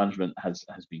workforce management has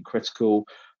been critical.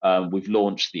 We've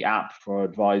launched the app for our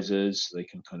advisors, so they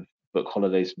can kind of book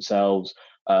holidays themselves.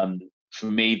 For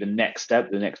me, the next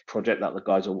step, the next project that the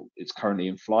guys it's currently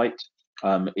in flight,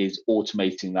 is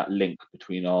automating that link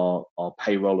between our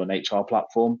payroll and HR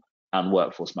platform and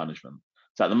workforce management.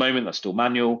 So at the moment, that's still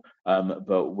manual,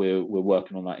 but we're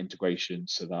working on that integration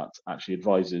so that actually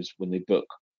advisors, when they book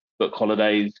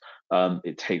holidays,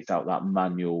 it takes out that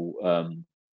manual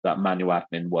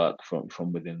admin work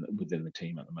from within the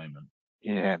team at the moment.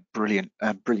 Yeah, brilliant,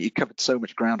 brilliant. You covered so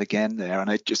much ground again there, and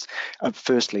I just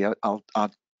firstly, I'll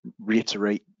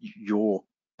reiterate your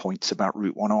points about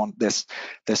Route 101.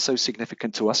 They're so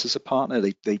significant to us as a partner.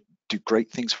 They do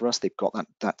great things for us. They've got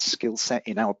that skill set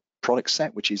in our product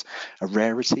set, which is a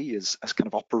rarity as kind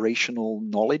of operational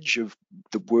knowledge of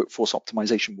the workforce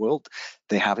optimization world.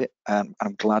 They have it, and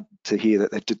I'm glad to hear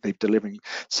that they're delivering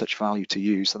such value to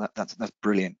you. So that's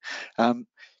brilliant.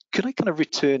 Could I kind of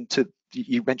return to,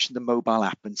 you mentioned the mobile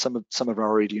app, and some of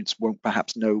our audience won't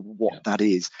perhaps know what that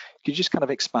is. Could you just kind of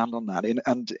expand on that,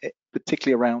 and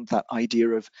particularly around that idea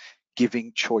of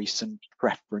giving choice and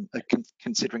preference,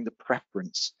 considering the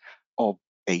preference of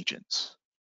agents?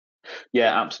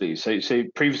 Yeah, absolutely. So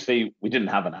previously we didn't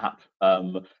have an app.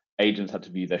 Agents had to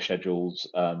view their schedules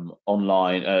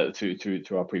online through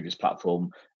our previous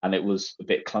platform, and it was a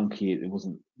bit clunky. It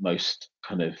wasn't most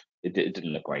kind of, it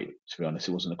didn't look great, to be honest.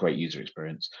 It wasn't a great user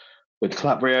experience. With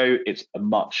Calabrio, it's a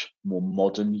much more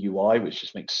modern UI, which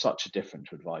just makes such a difference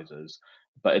to advisors.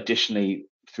 But additionally,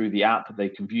 through the app, they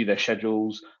can view their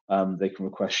schedules, they can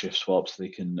request shift swaps, they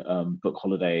can book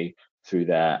holiday through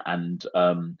there, and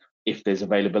if there's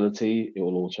availability, it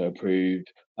will auto approve.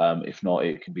 If not,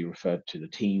 it can be referred to the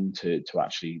team to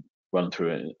actually run through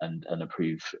it and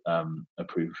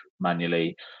approve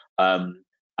manually. And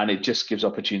it just gives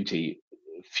opportunity.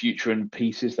 Future and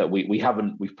pieces that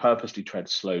we've purposely tread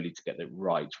slowly to get it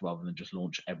right, rather than just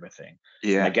launch everything.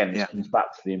 And again, this comes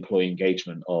back to the employee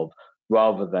engagement of,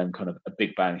 rather than kind of a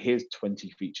big bang, here's 20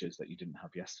 features that you didn't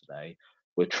have yesterday,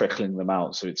 we're trickling them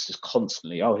out. So it's just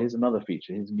constantly, oh, here's another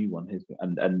feature, here's a new one,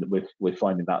 and we're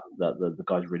finding that the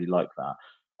guys really like that.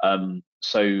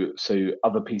 So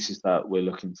other pieces that we're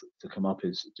looking to come up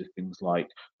is just things like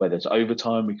where there's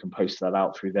overtime, we can post that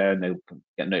out through there and they'll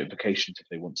get notifications if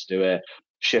they want to do it.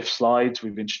 Shift slides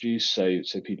we've introduced, so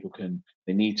people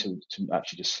they need to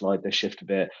actually just slide their shift a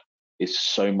bit. It's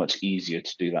so much easier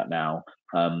to do that now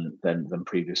than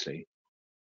previously.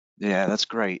 Yeah, that's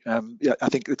great. Yeah, I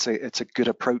think it's a good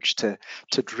approach to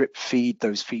drip feed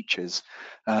those features.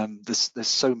 There's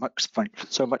so much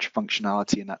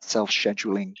functionality in that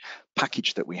self-scheduling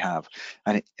package that we have,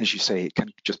 and as you say, it can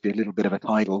just be a little bit of a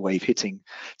tidal wave hitting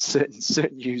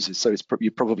certain users. So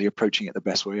you're probably approaching it the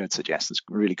best way, I'd suggest. It's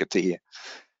really good to hear.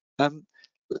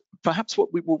 Perhaps what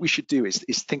we should do is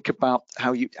think about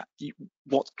how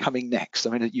what's coming next.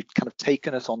 I mean, you've kind of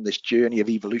taken us on this journey of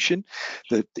evolution,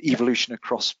 the evolution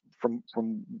across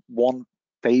from one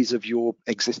phase of your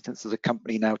existence as a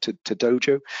company now to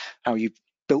Dojo, how you've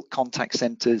built contact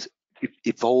centers,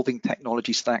 evolving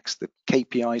technology stacks, the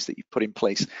KPIs that you've put in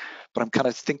place. But I'm kind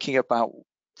of thinking about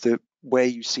where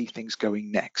you see things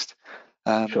going next.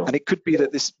 Sure. And it could be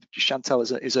that this, Chantal,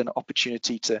 is an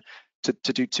opportunity to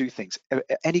do two things.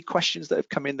 Any questions that have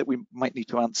come in that we might need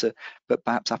to answer, but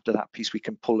perhaps after that piece we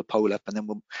can pull the poll up, and then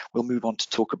we'll move on to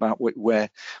talk about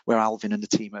where Alvin and the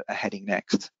team are heading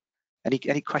next.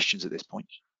 Any questions at this point?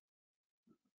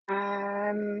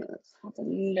 Let's have a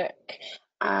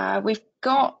look. We've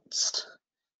got, so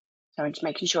I'm just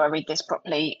making sure I read this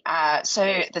properly.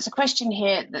 So there's a question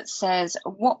here that says,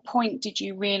 at what point did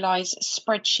you realise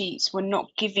spreadsheets were not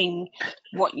giving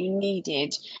what you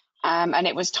needed, and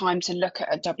it was time to look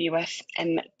at a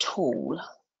WFM tool?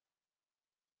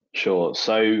 Sure.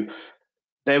 So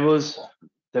there was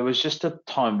just a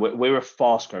time we're a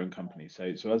fast-growing company. So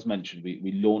as mentioned,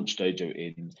 we launched Dojo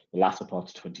in the latter part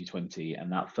of 2020,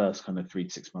 and that first kind of 3 to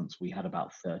 6 months, we had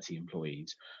about 30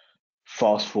 employees.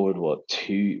 Fast forward,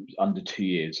 under 2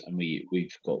 years, and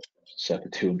we've got circa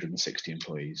 260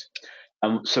 employees.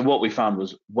 And so what we found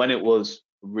was, when it was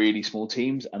really small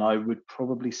teams, and I would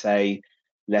probably say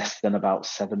less than about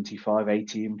 75,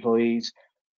 80 employees,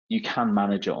 you can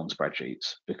manage it on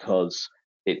spreadsheets, because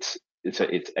it's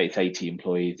 80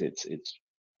 employees, it's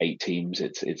 8 teams,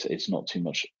 it's not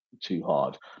too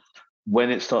hard.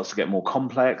 When it starts to get more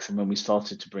complex, and when we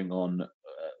started to bring on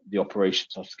the operation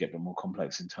started to get a bit more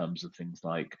complex in terms of things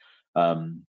like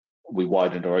we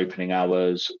widened our opening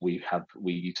hours, we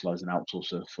utilize an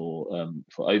outsourcer for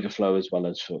overflow as well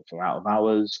as for out of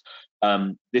hours.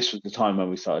 This was the time when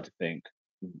we started to think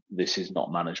this is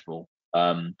not manageable.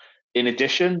 In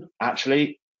addition,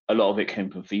 actually, a lot of it came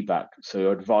from feedback.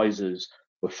 So advisors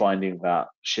were finding that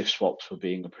shift swaps were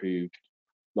being approved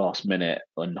last minute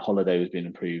and holiday was being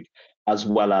approved, as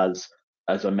well as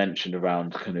I mentioned,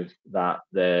 around kind of that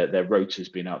their rota's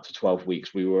been out to 12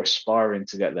 weeks. We were aspiring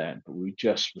to get there, but we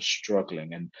just were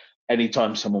struggling. And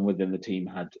anytime someone within the team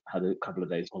had a couple of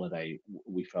days holiday,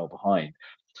 we fell behind.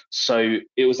 So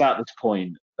it was at this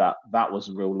point that was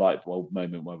a real light bulb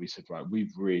moment where we said, right,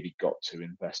 we've really got to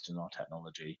invest in our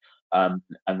technology. And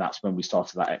that's when we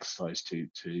started that exercise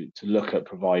to look at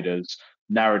providers,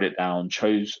 narrowed it down,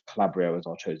 chose Calabrio as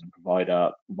our chosen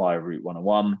provider via Route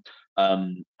 101,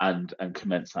 and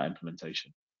commenced that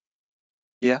implementation.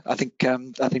 Yeah, I think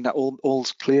that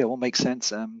all's clear, all makes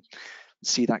sense.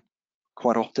 See that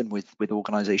quite often with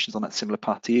organisations on that similar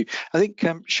path to you. I think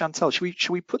Chantal, should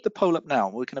we put the poll up now?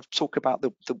 We're going to talk about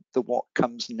the what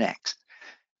comes next.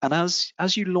 And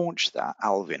as you launch that,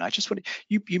 Alvin, I just want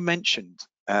you mentioned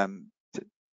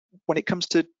when it comes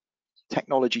to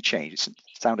technology change, it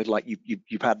sounded like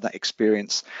you've had that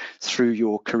experience through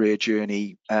your career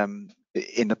journey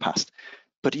in the past,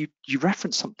 but you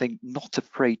referenced something, not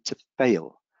afraid to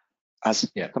fail,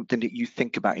 as something that you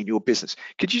think about in your business.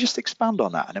 Could you just expand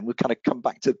on that, and then we'll kind of come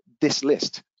back to this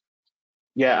list?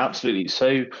 Yeah, absolutely.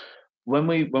 So when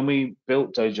we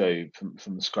built Dojo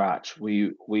from scratch,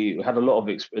 we had a lot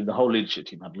of the whole leadership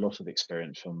team had a lot of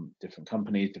experience from different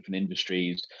companies, different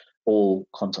industries, all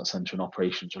contact center and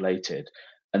operations related.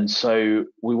 And so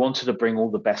we wanted to bring all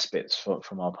the best bits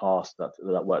from our past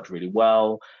that worked really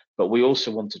well, but we also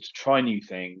wanted to try new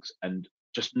things and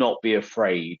just not be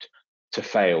afraid to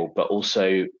fail, but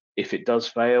also, if it does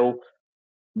fail,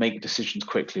 make decisions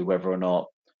quickly whether or not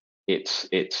it's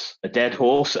a dead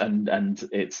horse and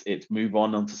it's move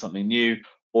on to something new,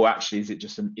 or actually is it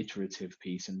just an iterative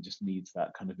piece and just needs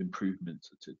that kind of improvement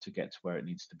to get to where it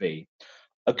needs to be.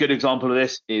 A good example of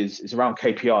this is around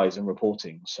KPIs and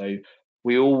reporting. So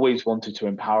we always wanted to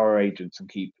empower agents and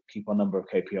keep our number of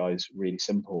KPIs really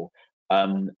simple.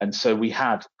 And so we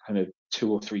had kind of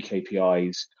 2 or 3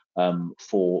 KPIs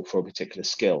for a particular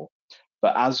skill.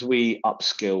 But as we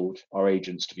upskilled our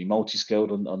agents to be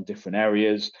multi-skilled on different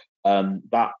areas,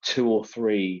 that 2 or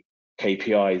 3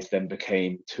 KPIs then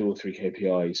became 2 or 3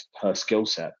 KPIs per skill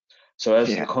set. So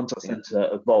as the contact center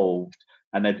evolved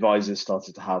and advisors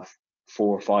started to have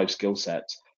 4 or 5 skill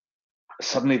sets,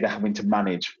 suddenly they're having to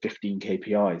manage 15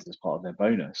 KPIs as part of their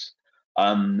bonus.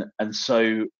 And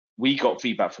so we got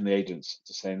feedback from the agents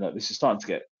to saying that this is starting to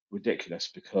get ridiculous,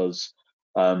 because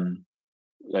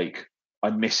like,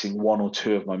 I'm missing 1 or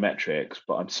 2 of my metrics,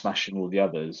 but I'm smashing all the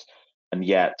others, and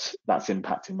yet that's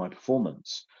impacting my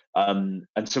performance. And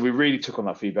so we really took on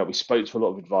that feedback. We spoke to a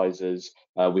lot of advisors.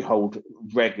 We hold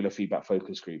regular feedback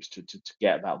focus groups to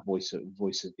get that voice of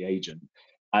the agent.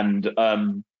 And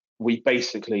we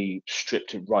basically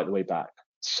stripped it right the way back.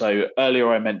 So earlier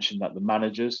I mentioned that the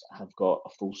managers have got a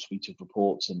full suite of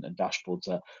reports and dashboards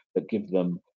that give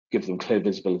them clear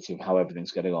visibility of how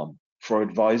everything's getting on. For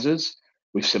advisors,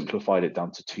 we've simplified it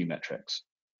down to 2 metrics.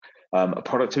 A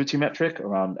productivity metric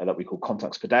around that we call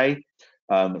contacts per day.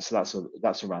 So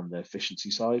that's around the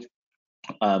efficiency side.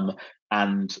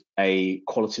 And a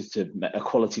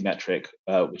quality metric,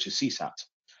 which is CSAT.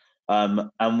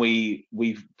 And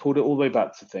we've pulled it all the way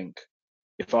back to think,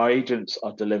 if our agents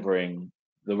are delivering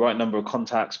the right number of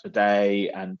contacts per day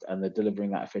and they're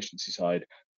delivering that efficiency side,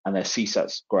 and their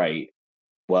CSAT's great,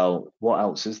 well, what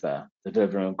else is there? They're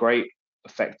delivering a great,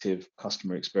 effective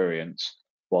customer experience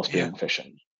whilst being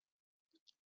efficient.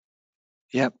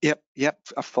 Yep.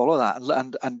 I follow that,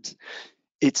 and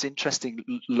it's interesting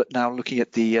now looking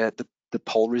at the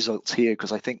poll results here,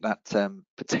 because I think that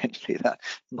potentially that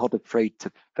not afraid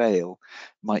to fail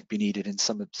might be needed in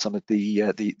some of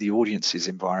the audience's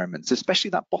environments, especially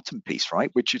that bottom piece,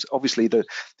 right? Which is obviously the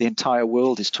entire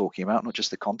world is talking about, not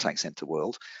just the contact center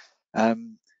world.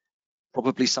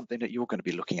 Probably something that you're going to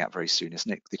be looking at very soon, isn't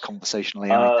it? The conversational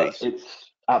AI piece.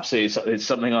 It's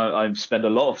something I spend a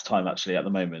lot of time actually at the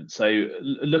moment. So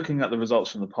looking at the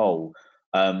results from the poll,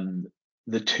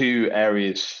 the 2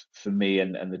 areas for me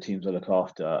and the teams I look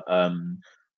after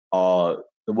are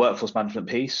the workforce management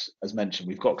piece. As mentioned,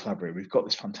 we've got Calabrio, we've got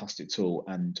this fantastic tool,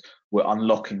 and we're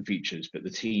unlocking features, but the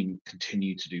team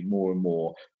continue to do more and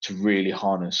more to really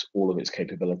harness all of its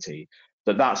capability.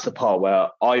 But that's the part where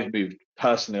I've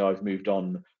moved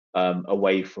on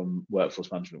away from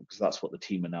workforce management, because that's what the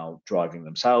team are now driving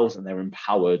themselves, and they're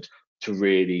empowered to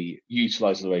really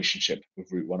utilize the relationship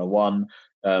with Route 101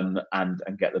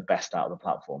 and get the best out of the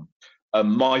platform.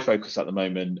 My focus at the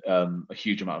moment, a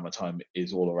huge amount of my time,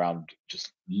 is all around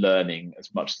just learning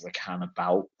as much as I can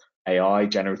about AI,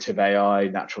 generative AI,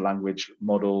 natural language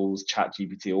models,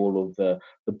 ChatGPT, all of the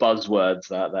buzzwords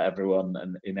that everyone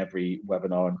and in every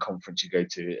webinar and conference you go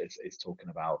to is talking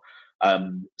about.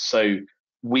 So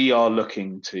we are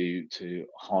looking to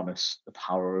harness the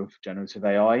power of generative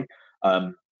AI.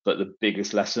 But the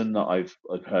biggest lesson that I've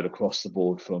heard across the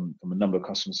board from a number of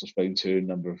customers I've spoken to, a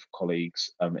number of colleagues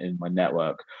in my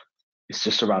network, is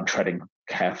just around treading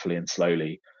carefully and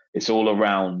slowly. It's all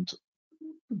around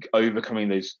overcoming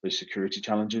those security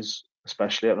challenges,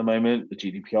 especially at the moment, the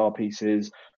GDPR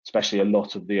pieces, especially a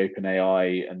lot of the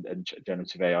OpenAI and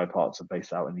generative AI parts are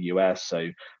based out in the US. So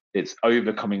it's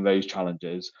overcoming those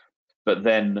challenges. But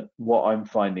then what I'm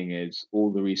finding is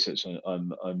all the research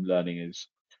I'm learning is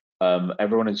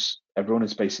Everyone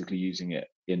is basically using it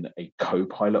in a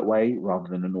co-pilot way rather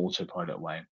than an autopilot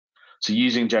way. So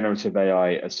using generative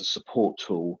AI as a support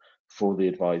tool for the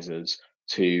advisors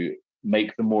to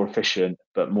make them more efficient,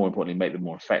 but more importantly, make them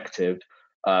more effective,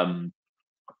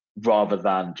 rather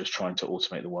than just trying to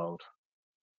automate the world.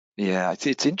 Yeah,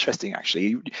 it's interesting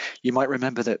actually. You might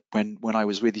remember that when I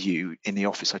was with you in the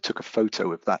office, I took a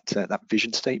photo of that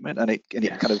vision statement, and it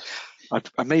Yes. kind of,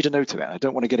 I made a note of it. I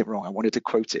don't want to get it wrong. I wanted to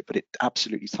quote it, but it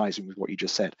absolutely ties in with what you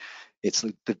just said. It's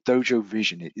the Dojo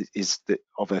vision is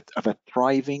of a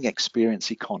thriving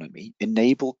experience economy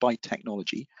enabled by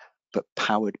technology, but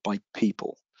powered by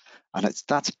people. And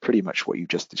that's pretty much what you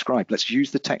just described. Let's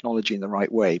use the technology in the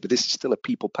right way, but this is still a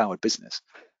people-powered business.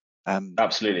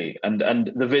 Absolutely, and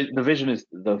the vision is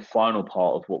the final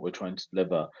part of what we're trying to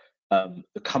deliver.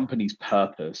 The company's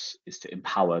purpose is to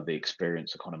empower the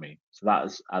experience economy. So that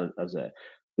is as it.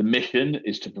 The mission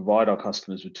is to provide our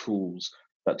customers with tools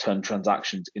that turn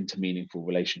transactions into meaningful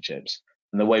relationships.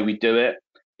 And the way we do it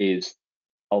is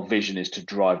our vision is to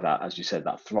drive that, as you said,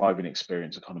 that thriving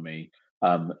experience economy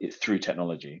through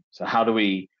technology. So how do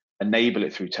we enable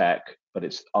it through tech, but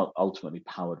it's ultimately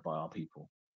powered by our people?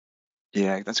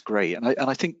 Yeah, that's great, and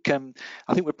I think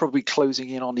we're probably closing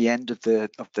in on the end of the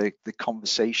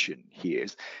conversation here.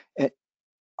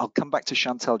 I'll come back to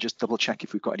Chantal, just double check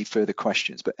if we've got any further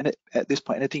questions. But at this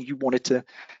point, anything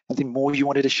more you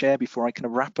wanted to share before I kind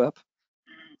of wrap up?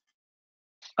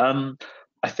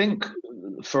 I think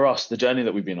for us, the journey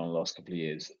that we've been on the last couple of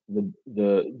years,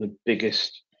 the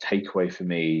biggest takeaway for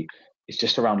me is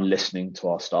just around listening to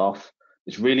our staff.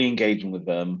 It's really engaging with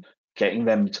them, getting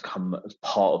them to come as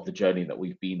part of the journey that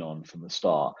we've been on from the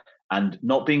start, and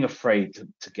not being afraid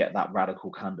to get that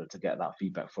radical candor, to get that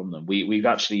feedback from them. We've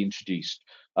actually introduced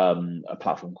a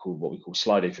platform called what we call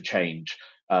Slido for Change,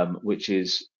 which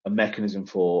is a mechanism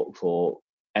for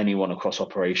anyone across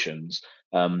operations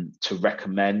to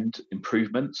recommend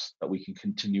improvements that we can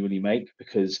continually make,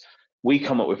 because we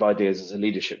come up with ideas as a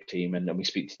leadership team and then we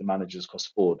speak to the managers across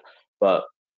the board, but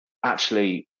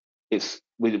actually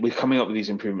we're coming up with these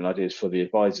improvement ideas for the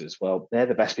advisors. Well, they're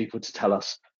the best people to tell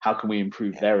us how can we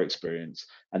improve their experience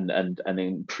and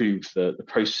improve the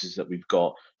processes that we've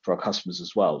got for our customers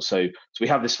as well. So we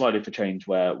have this Slido for Change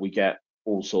where we get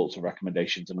all sorts of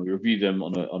recommendations and we review them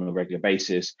on a regular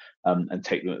basis, and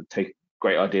take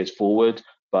great ideas forward.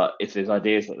 But if there's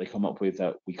ideas that they come up with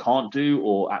that we can't do,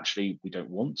 or actually we don't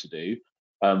want to do,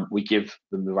 we give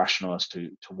them the rationale as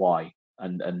to why,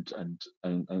 and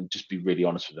just be really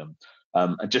honest with them.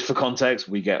 And just for context,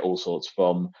 we get all sorts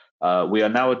from we are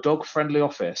now a dog friendly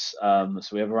office, so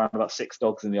we have around about 6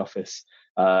 dogs in the office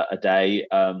a day,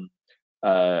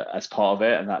 as part of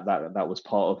it, and that was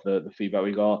part of the feedback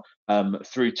we got,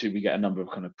 through to we get a number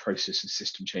of kind of process and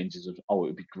system changes of, oh, it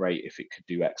would be great if it could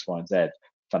do X, Y, and Z.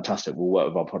 Fantastic. We'll work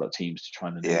with our product teams to try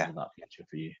and enable that future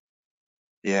for you.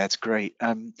 Yeah, it's great.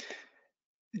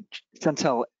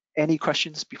 Chantal, any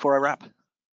questions before I wrap?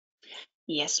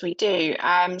 Yes, we do.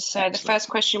 So the first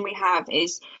question we have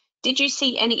is, did you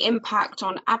see any impact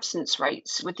on absence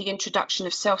rates with the introduction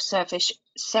of self-serve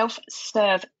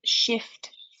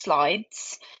shift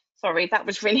slides? Sorry, that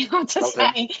was really hard to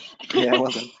say. Yeah, well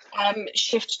done.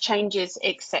 Shift changes,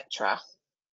 etc.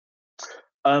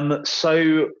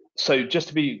 So just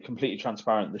to be completely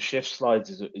transparent, the shift slides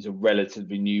is a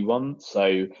relatively new one.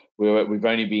 So we've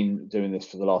only been doing this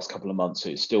for the last couple of months, so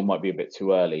it still might be a bit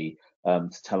too early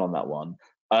to tell on that one.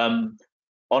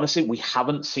 Honestly, we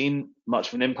haven't seen much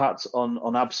of an impact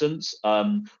on absence.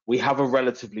 We have a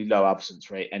relatively low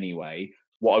absence rate anyway.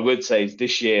 What I would say is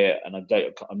this year, and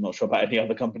I'm not sure about any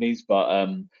other companies, but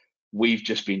we've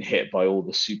just been hit by all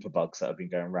the super bugs that have been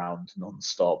going around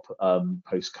non-stop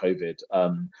post-COVID.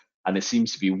 And it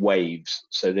seems to be waves,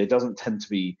 so there doesn't tend to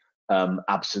be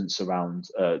absence around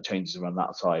changes around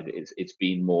that side. It's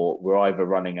been more, we're either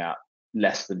running at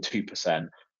less than 2%,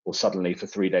 or suddenly for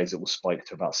 3 days it will spike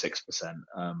to about 6%.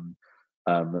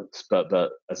 But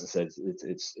as I said,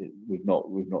 we've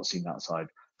not seen that side.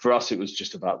 For us, it was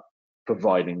just about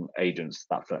providing agents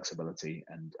that flexibility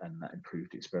and that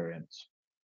improved experience.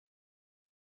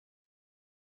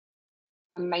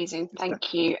 Amazing,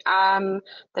 thank you. The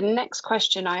next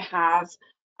question I have,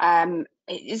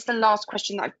 it is the last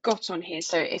question that I've got on here.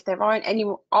 So if there are any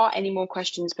more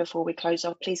questions before we close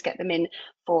off, please get them in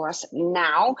for us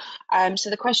now. So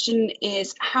the question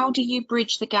is, how do you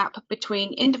bridge the gap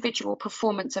between individual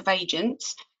performance of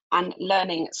agents and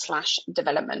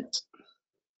learning/development?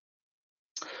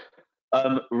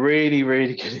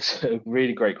 Really good,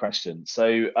 really great question.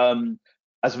 So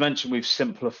as mentioned, we've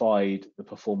simplified the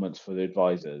performance for the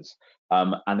advisors.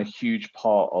 And a huge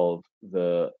part of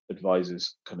the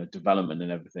advisor's kind of development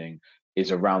and everything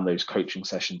is around those coaching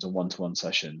sessions and one-to-one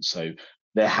sessions. So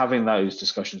they're having those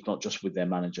discussions not just with their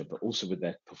manager, but also with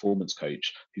their performance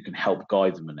coach who can help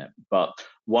guide them in it. But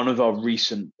one of our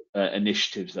recent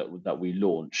initiatives that we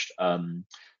launched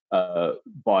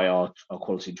by our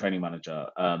quality and training manager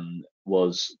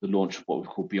was the launch of what we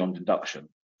call Beyond Induction.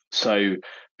 So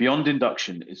Beyond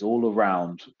Induction is all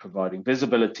around providing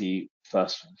visibility,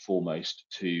 first and foremost,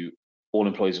 to all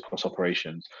employees across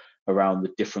operations around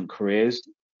the different careers,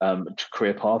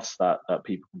 career paths that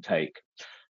people can take,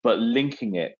 but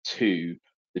linking it to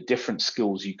the different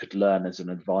skills you could learn as an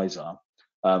advisor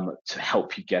to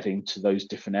help you get into those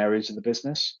different areas of the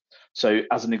business. So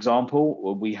as an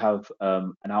example, we have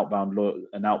an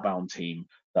outbound team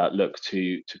that look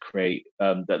to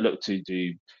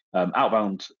do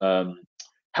outbound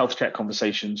health check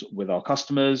conversations with our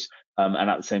customers, and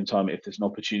at the same time, if there's an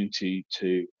opportunity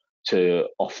to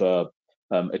offer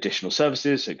additional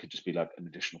services, so it could just be like an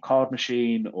additional card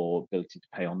machine or ability to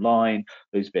pay online,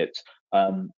 those bits,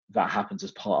 that happens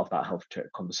as part of that health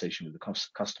check conversation with the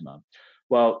customer.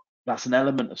 Well, that's an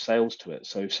element of sales to it.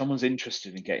 So if someone's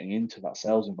interested in getting into that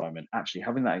sales environment, actually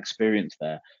having that experience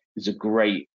there is a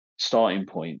great starting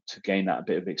point to gain that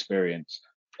bit of experience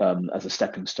as a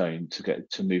stepping stone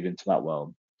to move into that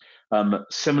world.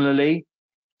 Similarly,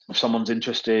 if someone's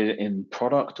interested in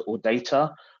product or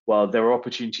data, well, there are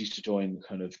opportunities to join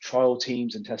kind of trial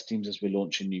teams and test teams as we're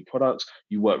launching new products.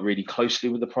 You work really closely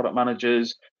with the product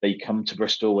managers. They come to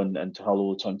Bristol and to Hull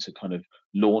all the time to kind of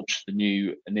launch the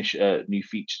new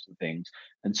features and things.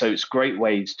 And so it's great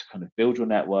ways to kind of build your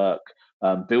network,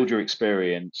 build your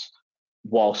experience,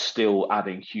 while still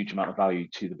adding huge amount of value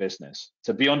to the business.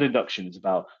 So Beyond Induction is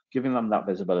about giving them that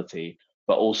visibility,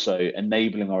 but also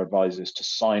enabling our advisors to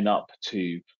sign up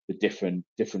to the different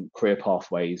career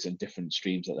pathways and different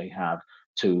streams that they have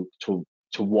to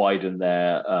widen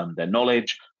their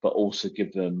knowledge, but also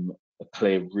give them a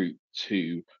clear route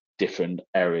to different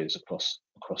areas across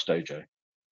Dojo.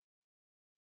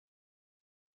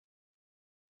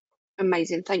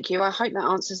 Amazing, thank you. I hope that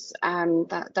answers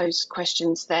those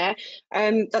questions there.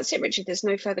 That's it, Richard. There's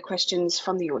no further questions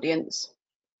from the audience.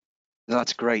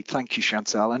 That's great. Thank you,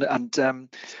 Chantal. And I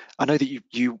know that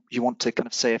you want to kind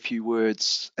of say a few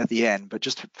words at the end, but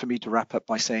just for me to wrap up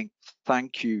by saying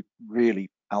thank you, really,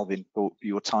 Alvin, for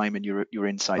your time and your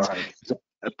insights. Right. It's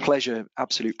a pleasure,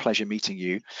 absolute pleasure meeting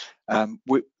you.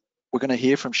 We're going to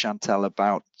hear from Chantal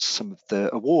about some of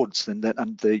the awards and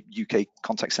the UK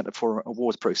Contact Centre for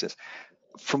Awards process.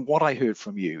 From what I heard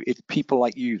from you, it's people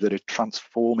like you that are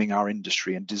transforming our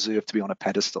industry and deserve to be on a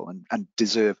pedestal and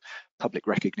deserve public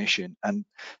recognition. And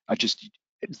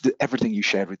everything you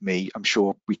shared with me, I'm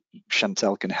sure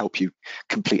Chantal can help you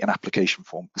complete an application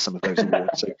form for some of those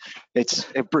awards. So it's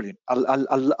brilliant. I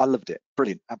loved it.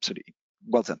 Brilliant. Absolutely.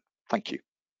 Well done. Thank you.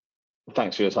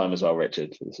 Thanks for your time as well,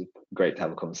 Richard. It's great to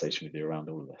have a conversation with you around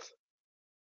all of this.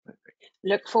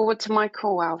 Look forward to my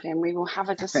call, Alvin. We will have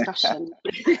a discussion.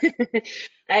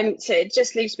 So it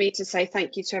just leaves me to say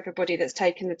thank you to everybody that's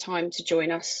taken the time to join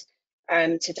us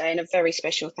today, and a very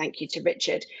special thank you to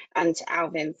Richard and to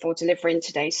Alvin for delivering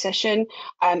today's session.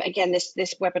 Again, this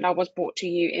webinar was brought to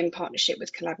you in partnership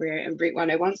with Calabrio and Route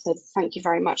 101, so thank you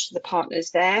very much to the partners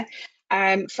there.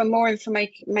 For more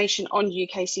information on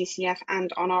UKCCF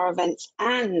and on our events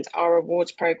and our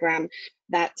awards programme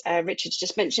that Richard's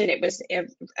just mentioned, it was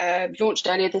launched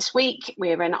earlier this week.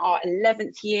 We're in our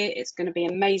 11th year. It's going to be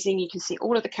amazing. You can see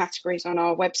all of the categories on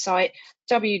our website,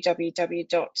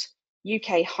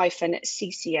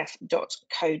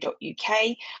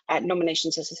 www.uk-ccf.co.uk.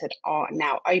 Nominations, as I said, are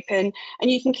now open,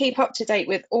 and you can keep up to date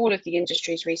with all of the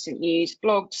industry's recent news,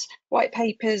 blogs, white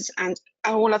papers, and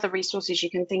all other resources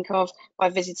you can think of by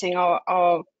visiting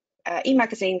our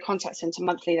e-magazine Contact Centre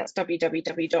Monthly. That's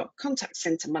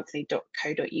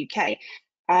www.contactcentermonthly.co.uk.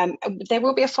 There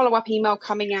will be a follow-up email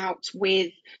coming out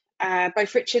with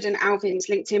both Richard and Alvin's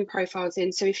LinkedIn profiles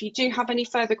in. So if you do have any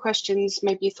further questions,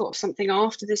 maybe you thought of something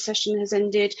after this session has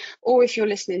ended, or if you're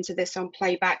listening to this on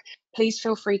playback, please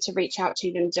feel free to reach out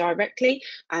to them directly,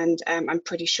 and I'm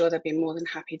pretty sure they'll be more than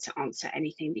happy to answer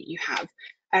anything that you have.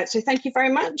 So thank you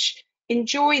very much.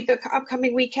 Enjoy the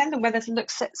upcoming weekend. The weather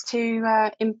looks set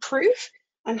to improve,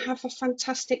 and have a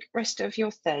fantastic rest of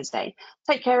your Thursday.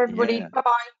 Take care, everybody. Yeah.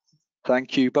 Bye-bye.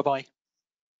 Thank you. Bye-bye.